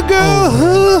 baby girl.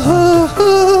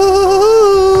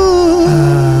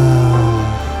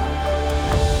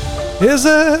 Is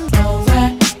it?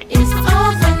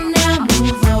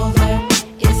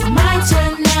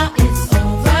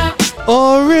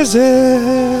 Or is it?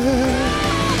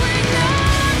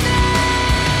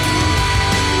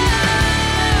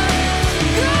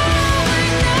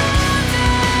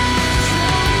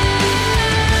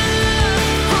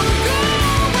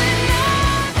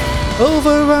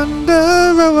 Over, under.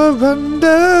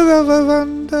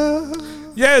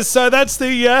 Yes, so that's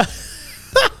the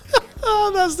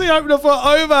that's the opener for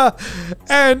Over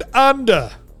and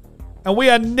Under. And we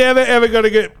are never, ever going to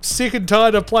get sick and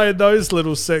tired of playing those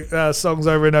little songs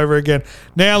over and over again.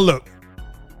 Now, look,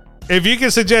 if you can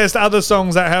suggest other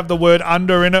songs that have the word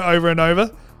under in it over and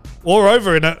over, or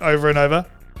over in it over and over,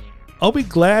 I'll be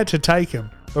glad to take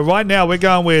them. But right now, we're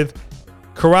going with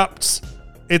Corrupt's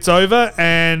It's Over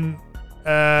and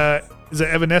is it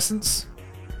Evanescence?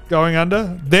 Going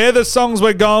Under? They're the songs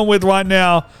we're going with right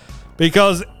now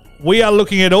because we are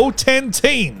looking at all 10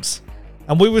 teams.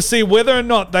 And we will see whether or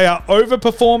not they are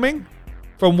overperforming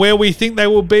from where we think they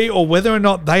will be or whether or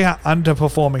not they are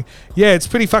underperforming. Yeah, it's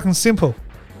pretty fucking simple.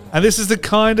 And this is the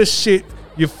kind of shit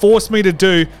you force me to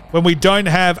do when we don't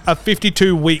have a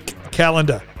 52-week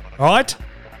calendar. All right?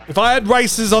 If I had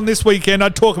races on this weekend,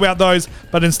 I'd talk about those.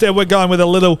 But instead, we're going with a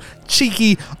little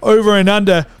cheeky over and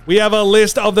under. We have a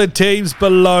list of the teams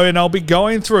below, and I'll be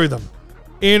going through them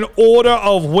in order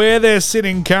of where they're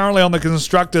sitting currently on the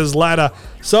constructors' ladder.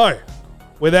 So,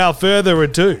 without further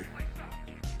ado,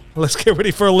 let's get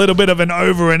ready for a little bit of an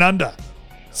over and under.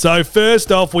 So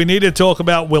first off, we need to talk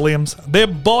about Williams. They're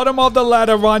bottom of the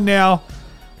ladder right now.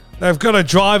 They've got a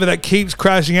driver that keeps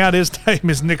crashing out. His name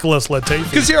is Nicholas Latifi.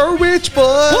 Because you're a rich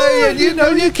boy and you know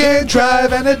you can't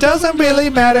drive and it doesn't really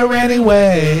matter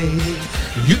anyway.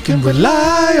 You can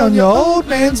rely on your old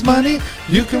man's money.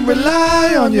 You can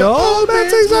rely on your old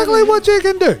man's That's exactly what you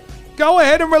can do. Go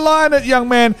ahead and rely on it, young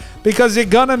man, because you're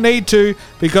going to need to.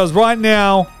 Because right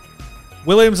now,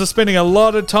 Williams are spending a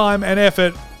lot of time and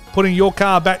effort putting your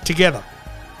car back together.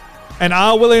 And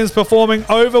are Williams performing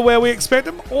over where we expect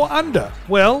them or under?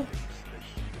 Well,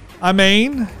 I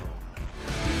mean,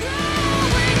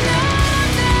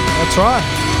 that's right.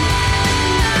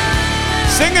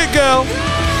 Sing it, girl.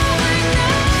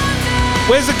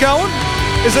 Where's it going?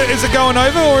 Is it going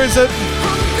over or is it?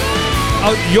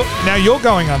 Oh, now you're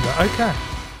going under. Okay.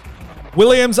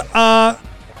 Williams are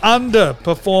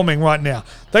underperforming right now.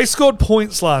 They scored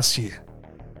points last year.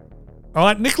 All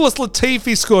right, Nicholas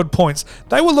Latifi scored points.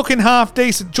 They were looking half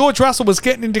decent. George Russell was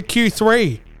getting into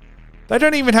Q3. They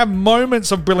don't even have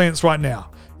moments of brilliance right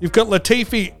now. You've got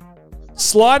Latifi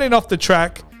sliding off the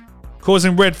track,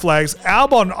 causing red flags.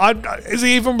 Albon, is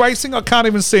he even racing? I can't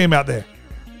even see him out there.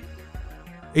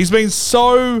 He's been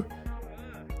so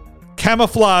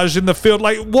camouflaged in the field.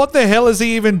 Like, what the hell is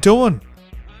he even doing?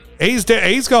 He's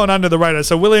going under the radar.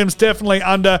 So Williams definitely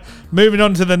under. Moving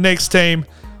on to the next team,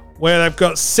 where they've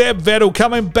got Seb Vettel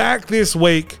coming back this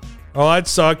week. All right,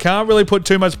 so I can't really put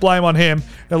too much blame on him.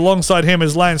 Alongside him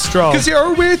is Lance Stroll. Because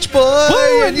you're a rich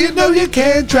boy and you know you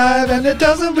can't drive and it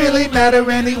doesn't really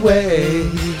matter anyway.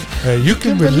 You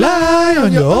can rely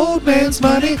on your old man's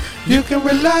money. You can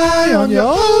rely on your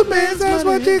old man's money. That's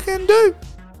what you can do.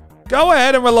 Go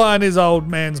ahead and rely on his old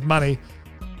man's money.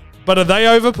 But are they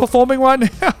overperforming right now?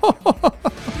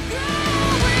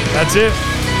 That's it.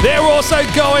 They're also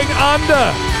going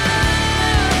under.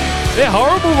 They're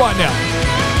horrible right now.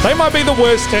 They might be the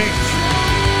worst team.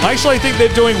 I actually think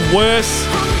they're doing worse.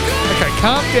 Okay,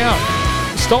 calm down.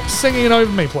 Stop singing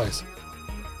over me, please.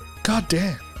 God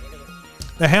damn.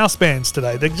 The house bands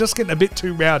today, they're just getting a bit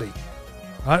too rowdy.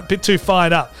 Right? A bit too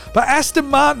fired up. But Aston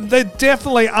Martin, they're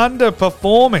definitely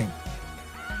underperforming.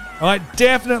 All right,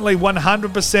 definitely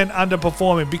 100%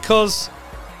 underperforming because,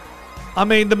 I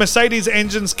mean, the Mercedes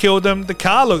engines killed them. The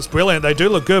car looks brilliant. They do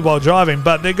look good while driving,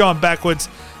 but they're going backwards.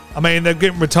 I mean, they're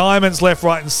getting retirements left,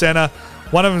 right, and center.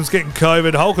 One of them's getting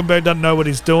COVID. Hulkenberg doesn't know what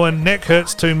he's doing. Neck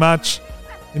hurts too much.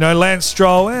 You know, Lance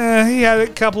Stroll, he had a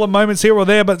couple of moments here or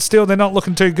there, but still they're not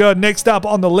looking too good. Next up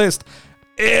on the list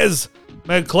is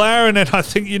McLaren, and I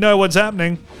think you know what's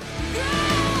happening.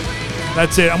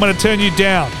 That's it. I'm going to turn you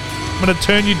down. I'm going to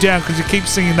turn you down because you keep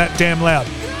singing that damn loud.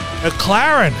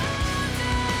 McLaren.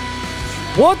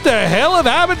 What the hell had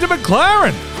happened to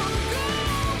McLaren?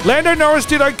 Lando Norris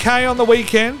did okay on the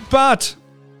weekend, but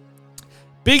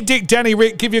Big Dick Danny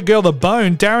Rick, give your girl the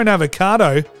bone. Darren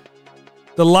Avocado,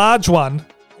 the large one,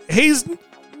 he's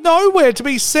nowhere to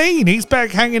be seen. He's back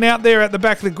hanging out there at the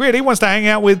back of the grid. He wants to hang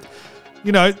out with,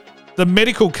 you know, the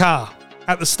medical car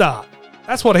at the start.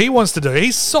 That's what he wants to do.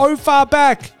 He's so far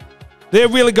back. They're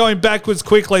really going backwards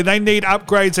quickly. They need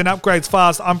upgrades and upgrades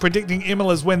fast. I'm predicting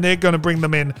Imola's when they're going to bring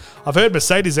them in. I've heard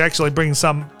Mercedes actually bring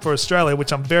some for Australia,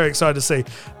 which I'm very excited to see.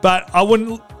 But I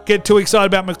wouldn't get too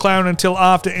excited about McLaren until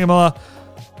after Imola.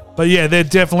 But yeah, they're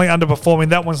definitely underperforming.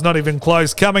 That one's not even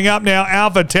close. Coming up now,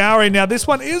 AlphaTauri. Now this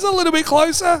one is a little bit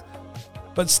closer,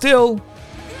 but still,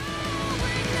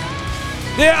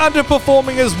 they're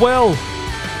underperforming as well.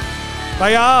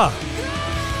 They are.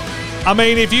 I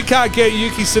mean, if you can't get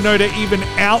Yuki Tsunoda even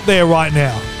out there right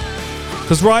now,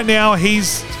 because right now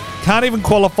he's can't even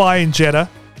qualify in Jeddah.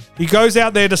 He goes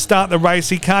out there to start the race.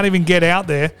 He can't even get out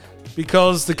there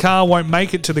because the car won't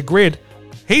make it to the grid.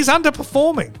 He's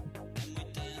underperforming.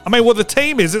 I mean, well, the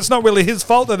team is. It's not really his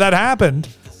fault that happened.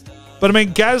 But, I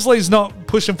mean, Gasly's not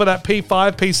pushing for that P5,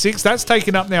 P6. That's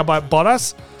taken up now by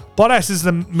Bottas. Bottas is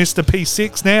the Mr.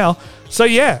 P6 now. So,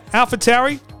 yeah,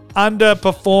 AlphaTauri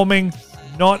underperforming.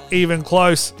 Not even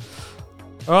close.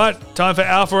 All right, time for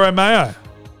Alfa Romeo.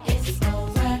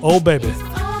 Oh, baby.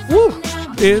 Woo!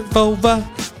 It's over.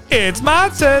 It's my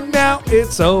turn now.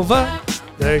 It's over.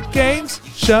 The game's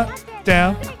shut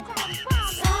down.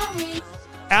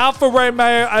 Alfa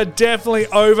Romeo are definitely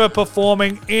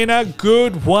overperforming in a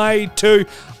good way too.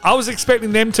 I was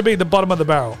expecting them to be the bottom of the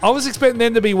barrel. I was expecting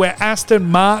them to be where Aston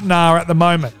Martin are at the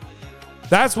moment.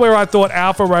 That's where I thought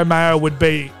Alfa Romeo would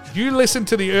be. You listen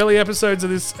to the early episodes of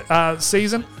this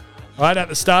season, right at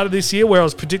the start of this year, where I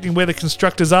was predicting where the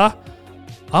constructors are.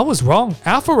 I was wrong.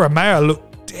 Alfa Romeo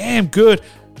looked damn good.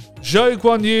 Zhou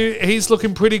Guanyu, he's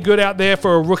looking pretty good out there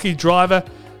for a rookie driver.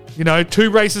 You know, 2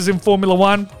 races in Formula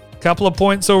One, couple of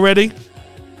points already.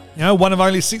 You know, one of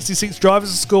only 66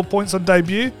 drivers to score points on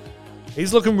debut.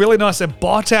 He's looking really nice. And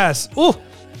Bottas,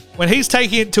 when he's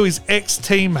taking it to his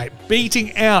ex-teammate,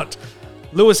 beating out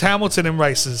Lewis Hamilton in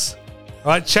races,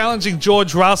 right? Challenging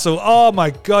George Russell. Oh my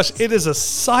gosh, it is a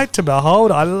sight to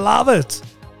behold. I love it.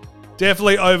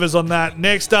 Definitely overs on that.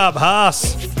 Next up,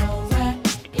 Haas.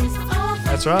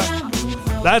 That's right.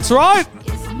 That's right.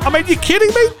 I mean, you kidding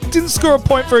me? Didn't score a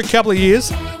point for a couple of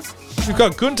years. You've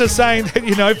got Gunter saying that,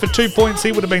 you know, for 2 points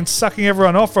he would have been sucking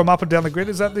everyone off from up and down the grid.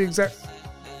 Is that the exact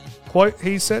quote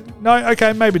he said? No?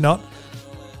 Okay, maybe not.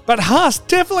 But Haas,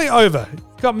 definitely over.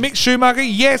 Got Mick Schumacher.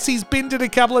 Yes, he's binned it a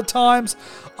couple of times.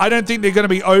 I don't think they're going to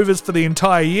be overs for the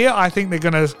entire year. I think they're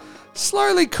going to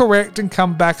slowly correct and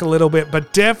come back a little bit,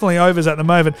 but definitely overs at the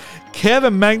moment.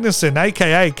 Kevin Magnussen,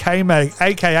 a.k.a. K-Mag,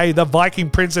 a.k.a. the Viking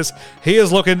Princess. He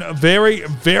is looking very,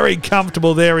 very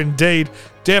comfortable there indeed.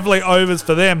 Definitely overs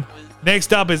for them.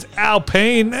 Next up is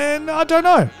Alpine, and I don't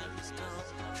know.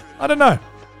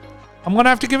 I'm going to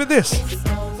have to give it this.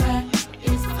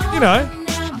 You know.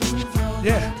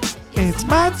 Yeah. It's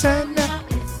my turn now.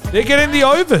 They're getting the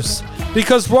overs.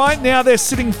 Because right now they're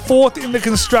sitting 4th in the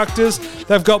Constructors.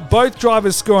 They've got both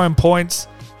drivers scoring points.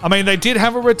 I mean, they did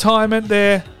have a retirement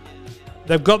there.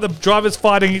 They've got the drivers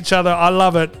fighting each other. I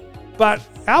love it. But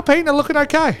Alpine are looking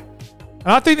okay.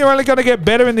 And I think they're only going to get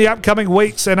better in the upcoming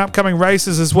weeks and upcoming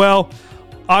races as well.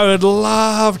 I would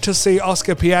love to see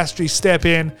Oscar Piastri step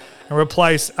in and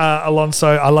replace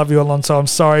Alonso. I love you, Alonso. I'm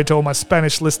sorry to all my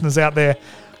Spanish listeners out there.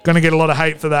 Going to get a lot of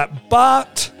hate for that.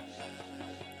 But,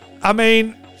 I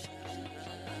mean,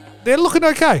 they're looking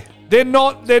okay. They're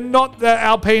not the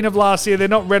Alpine of last year. They're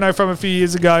not Renault from a few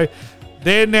years ago.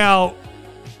 They're now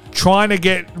trying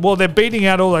to they're beating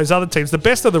out all those other teams. The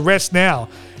best of the rest now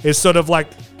is sort of like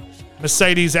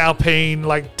Mercedes, Alpine,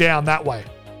 like down that way.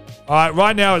 All right,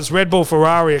 right now it's Red Bull,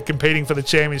 Ferrari are competing for the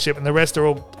championship, and the rest are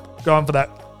all going for that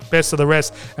best of the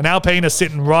rest. And Alpine are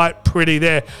sitting right pretty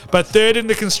there. But 3rd in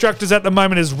the Constructors at the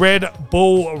moment is Red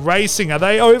Bull Racing. Are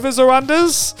they overs or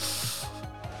unders?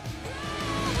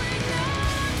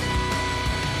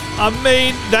 I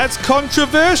mean, that's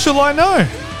controversial, I know.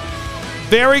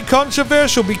 Very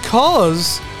controversial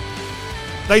because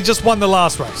they just won the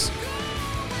last race.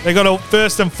 They got a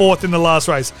 1st and 4th in the last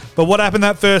race. But what happened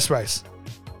that first race?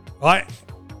 Right?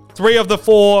 3 of the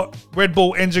 4 Red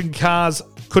Bull engine cars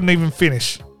couldn't even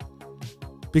finish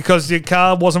because your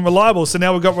car wasn't reliable. So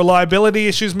now we've got reliability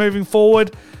issues moving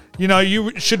forward. You know,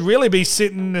 you should really be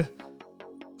sitting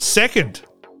 2nd,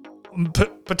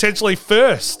 potentially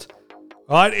 1st.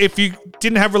 Right? If you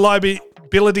didn't have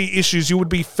reliability issues, you would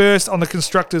be 1st on the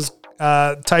Constructors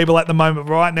table at the moment.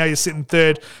 Right now, you're sitting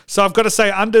 3rd. So I've got to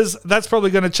say unders. That's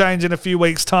probably going to change in a few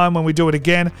weeks' time when we do it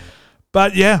again.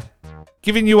 But yeah,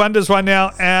 giving you unders right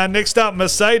now. And next up,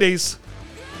 Mercedes.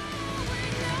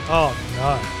 Oh,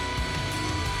 no.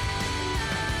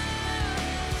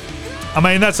 I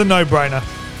mean, that's a no-brainer.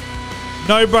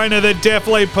 No-brainer. They're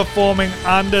definitely performing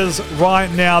unders right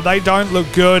now. They don't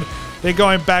look good. They're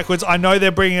going backwards. I know they're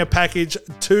bringing a package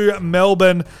to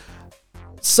Melbourne.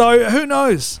 So who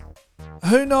knows?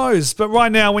 Who knows? But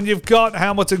right now, when you've got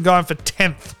Hamilton going for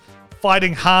 10th,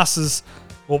 fighting Haas's,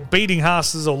 or beating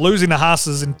Haas's, or losing the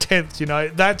Haas's in 10th, you know,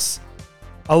 that's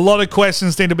a lot of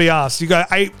questions need to be asked. You got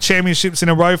 8 championships in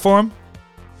a row for him.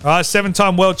 All right,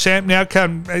 7-time world champ now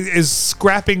is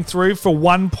scrapping through for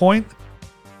 1 point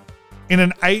in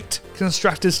an 8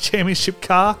 Constructors Championship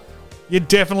car. You're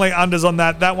definitely unders on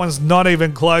that. That one's not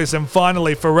even close. And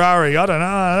finally, Ferrari. I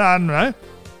don't know.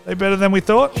 They better than we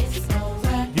thought?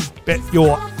 You bet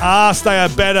your ass they are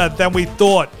better than we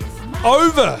thought.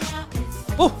 Over.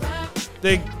 Oh,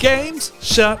 their game's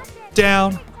shut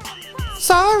down.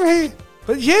 Sorry.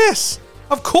 But yes,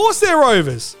 of course they're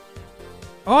overs.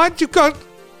 All right, you've got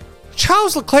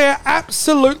Charles Leclerc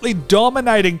absolutely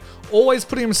dominating, always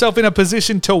putting himself in a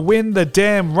position to win the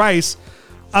damn race.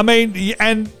 I mean,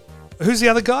 and who's the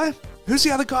other guy? Who's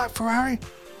the other guy at Ferrari?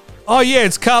 Oh, yeah,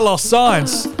 it's Carlos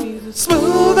Sainz.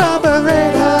 Smooth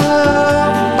operator.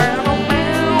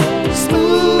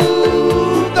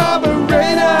 Smooth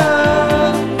operator.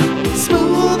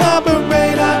 Smooth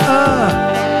operator.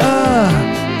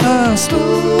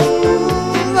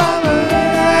 Smooth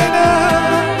operator.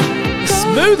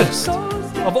 Smoothest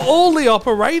of all the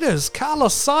operators,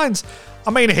 Carlos Sainz.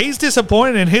 I mean, he's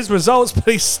disappointed in his results, but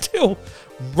he's still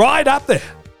right up there.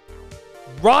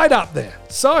 Right up there.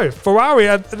 So, Ferrari,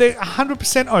 they're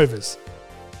 100% overs.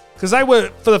 Because they were,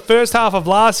 for the first half of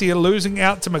last year, losing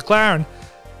out to McLaren.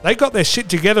 They got their shit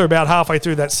together about halfway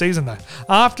through that season, though.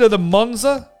 After the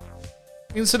Monza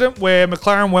incident where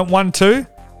McLaren went 1-2,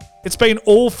 It's been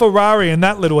all Ferrari in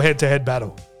that little head-to-head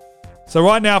battle. So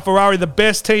right now, Ferrari, the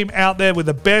best team out there with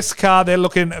the best car. They're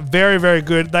looking very, very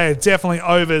good. They are definitely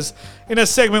overs in a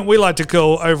segment we like to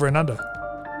call Over and Under.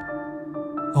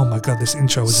 Oh my God, this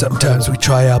intro is Sometimes incredible. we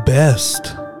try our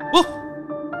best. Woo!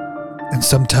 And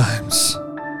sometimes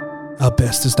our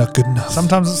best is not good enough.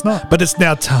 Sometimes it's not. But it's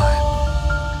now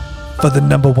time for the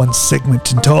number one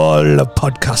segment in all of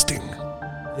podcasting.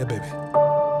 Yeah, baby.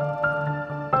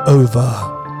 Over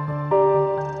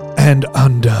and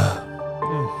Under.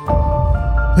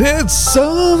 It's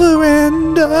over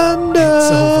and under.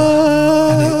 It's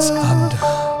over and it's under.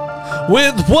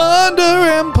 With wonder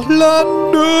and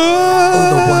plunder. Oh,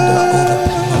 the wonder, oh,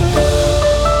 the plunder.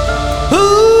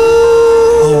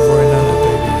 Ooh. Over and under,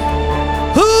 baby.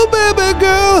 Ooh, baby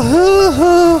girl.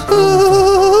 Ooh.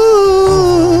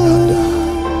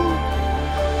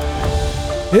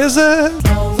 Is it?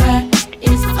 Over,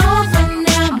 it's over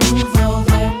now, move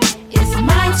over. It's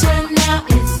my turn now,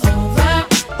 it's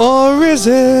over. Or is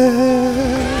it?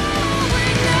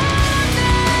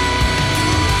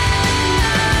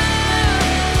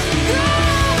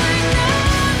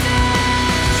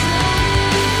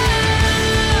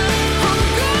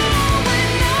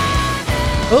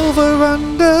 Over,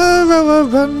 under,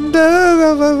 over, under,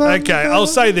 over, under. Okay, I'll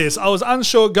say this. I was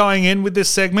unsure going in with this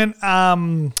segment.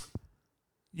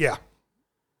 Yeah.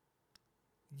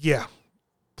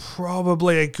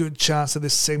 Probably a good chance that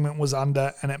this segment was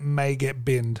under and it may get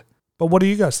binned. But what do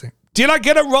you guys think? Did I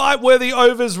get it right? Were the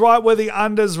overs right? Were the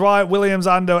unders right? Williams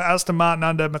under, Aston Martin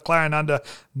under, McLaren under.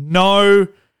 No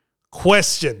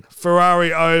question.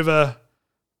 Ferrari over,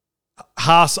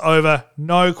 Haas over,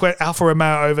 Alfa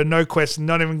Romeo over, no question.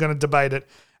 Not even going to debate it.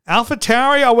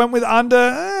 AlphaTauri, I went with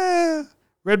under.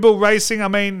 Red Bull Racing, I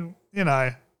mean, you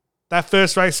know, that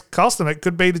first race cost them. It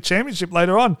could be the championship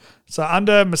later on. So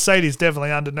under, Mercedes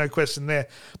definitely under, no question there.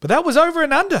 But that was over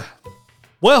and under.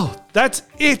 Well, that's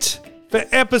it for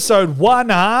episode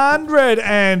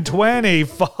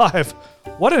 125.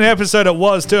 What an episode it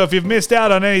was, too. If you've missed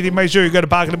out on anything, make sure you go to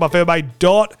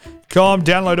parkingitmyfairway.com.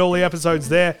 Download all the episodes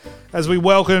there as we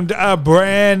welcomed a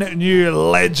brand new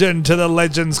legend to the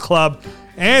Legends Club.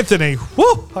 Anthony,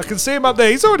 whoo, I can see him up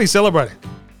there. He's already celebrating.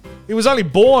 He was only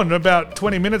born about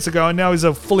 20 minutes ago, and now he's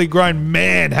a fully grown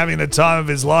man having the time of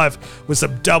his life with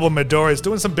some double Midori's,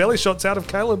 doing some belly shots out of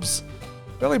Caleb's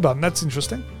belly button. That's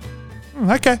interesting.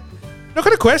 Okay. Not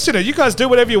going to question it. You guys do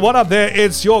whatever you want up there.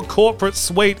 It's your corporate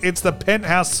suite. It's the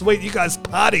penthouse suite. You guys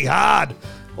party hard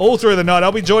all through the night.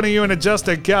 I'll be joining you in just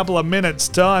a couple of minutes'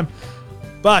 time.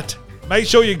 But make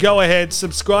sure you go ahead,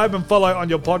 subscribe and follow on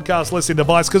your podcast listening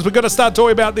device because we're going to start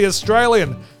talking about the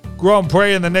Australian Grand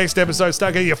Prix in the next episode.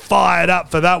 Start getting you fired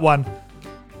up for that one.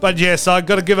 But yes, I've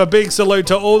got to give a big salute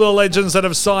to all the legends that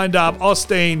have signed up.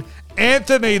 Austin,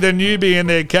 Anthony, the newbie in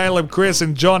there, Caleb, Chris,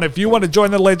 and John. If you want to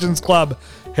join the Legends Club,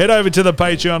 head over to the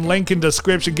Patreon, link in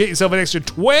description. Get yourself an extra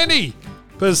 20%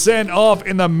 off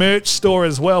in the merch store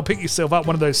as well. Pick yourself up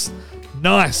one of those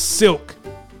nice silk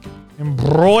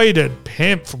embroidered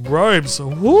pimp robes.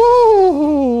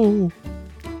 Woo!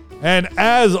 And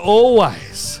as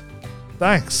always,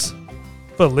 thanks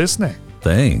for listening.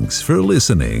 Thanks for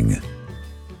listening.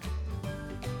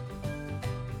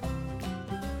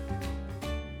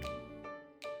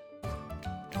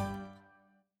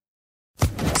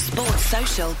 Sports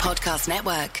Social Podcast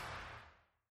Network.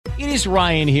 It is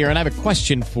Ryan here, and I have a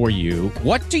question for you.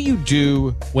 What do you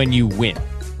do when you win?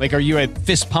 Like, are you a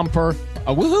fist pumper,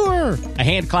 a woohooer, a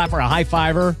hand clapper, a high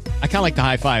fiver? I kind of like the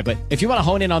high five, but if you want to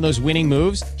hone in on those winning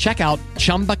moves, check out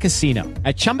Chumba Casino.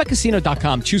 At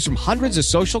ChumbaCasino.com, choose from hundreds of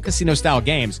social casino-style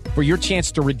games for your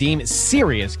chance to redeem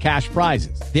serious cash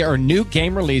prizes. There are new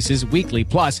game releases weekly,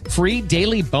 plus free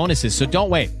daily bonuses, so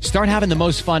don't wait. Start having the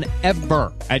most fun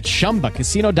ever at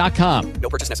ChumbaCasino.com. No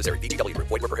purchase necessary. VGW Group.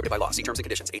 Void where prohibited by law. See terms and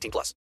conditions. 18+.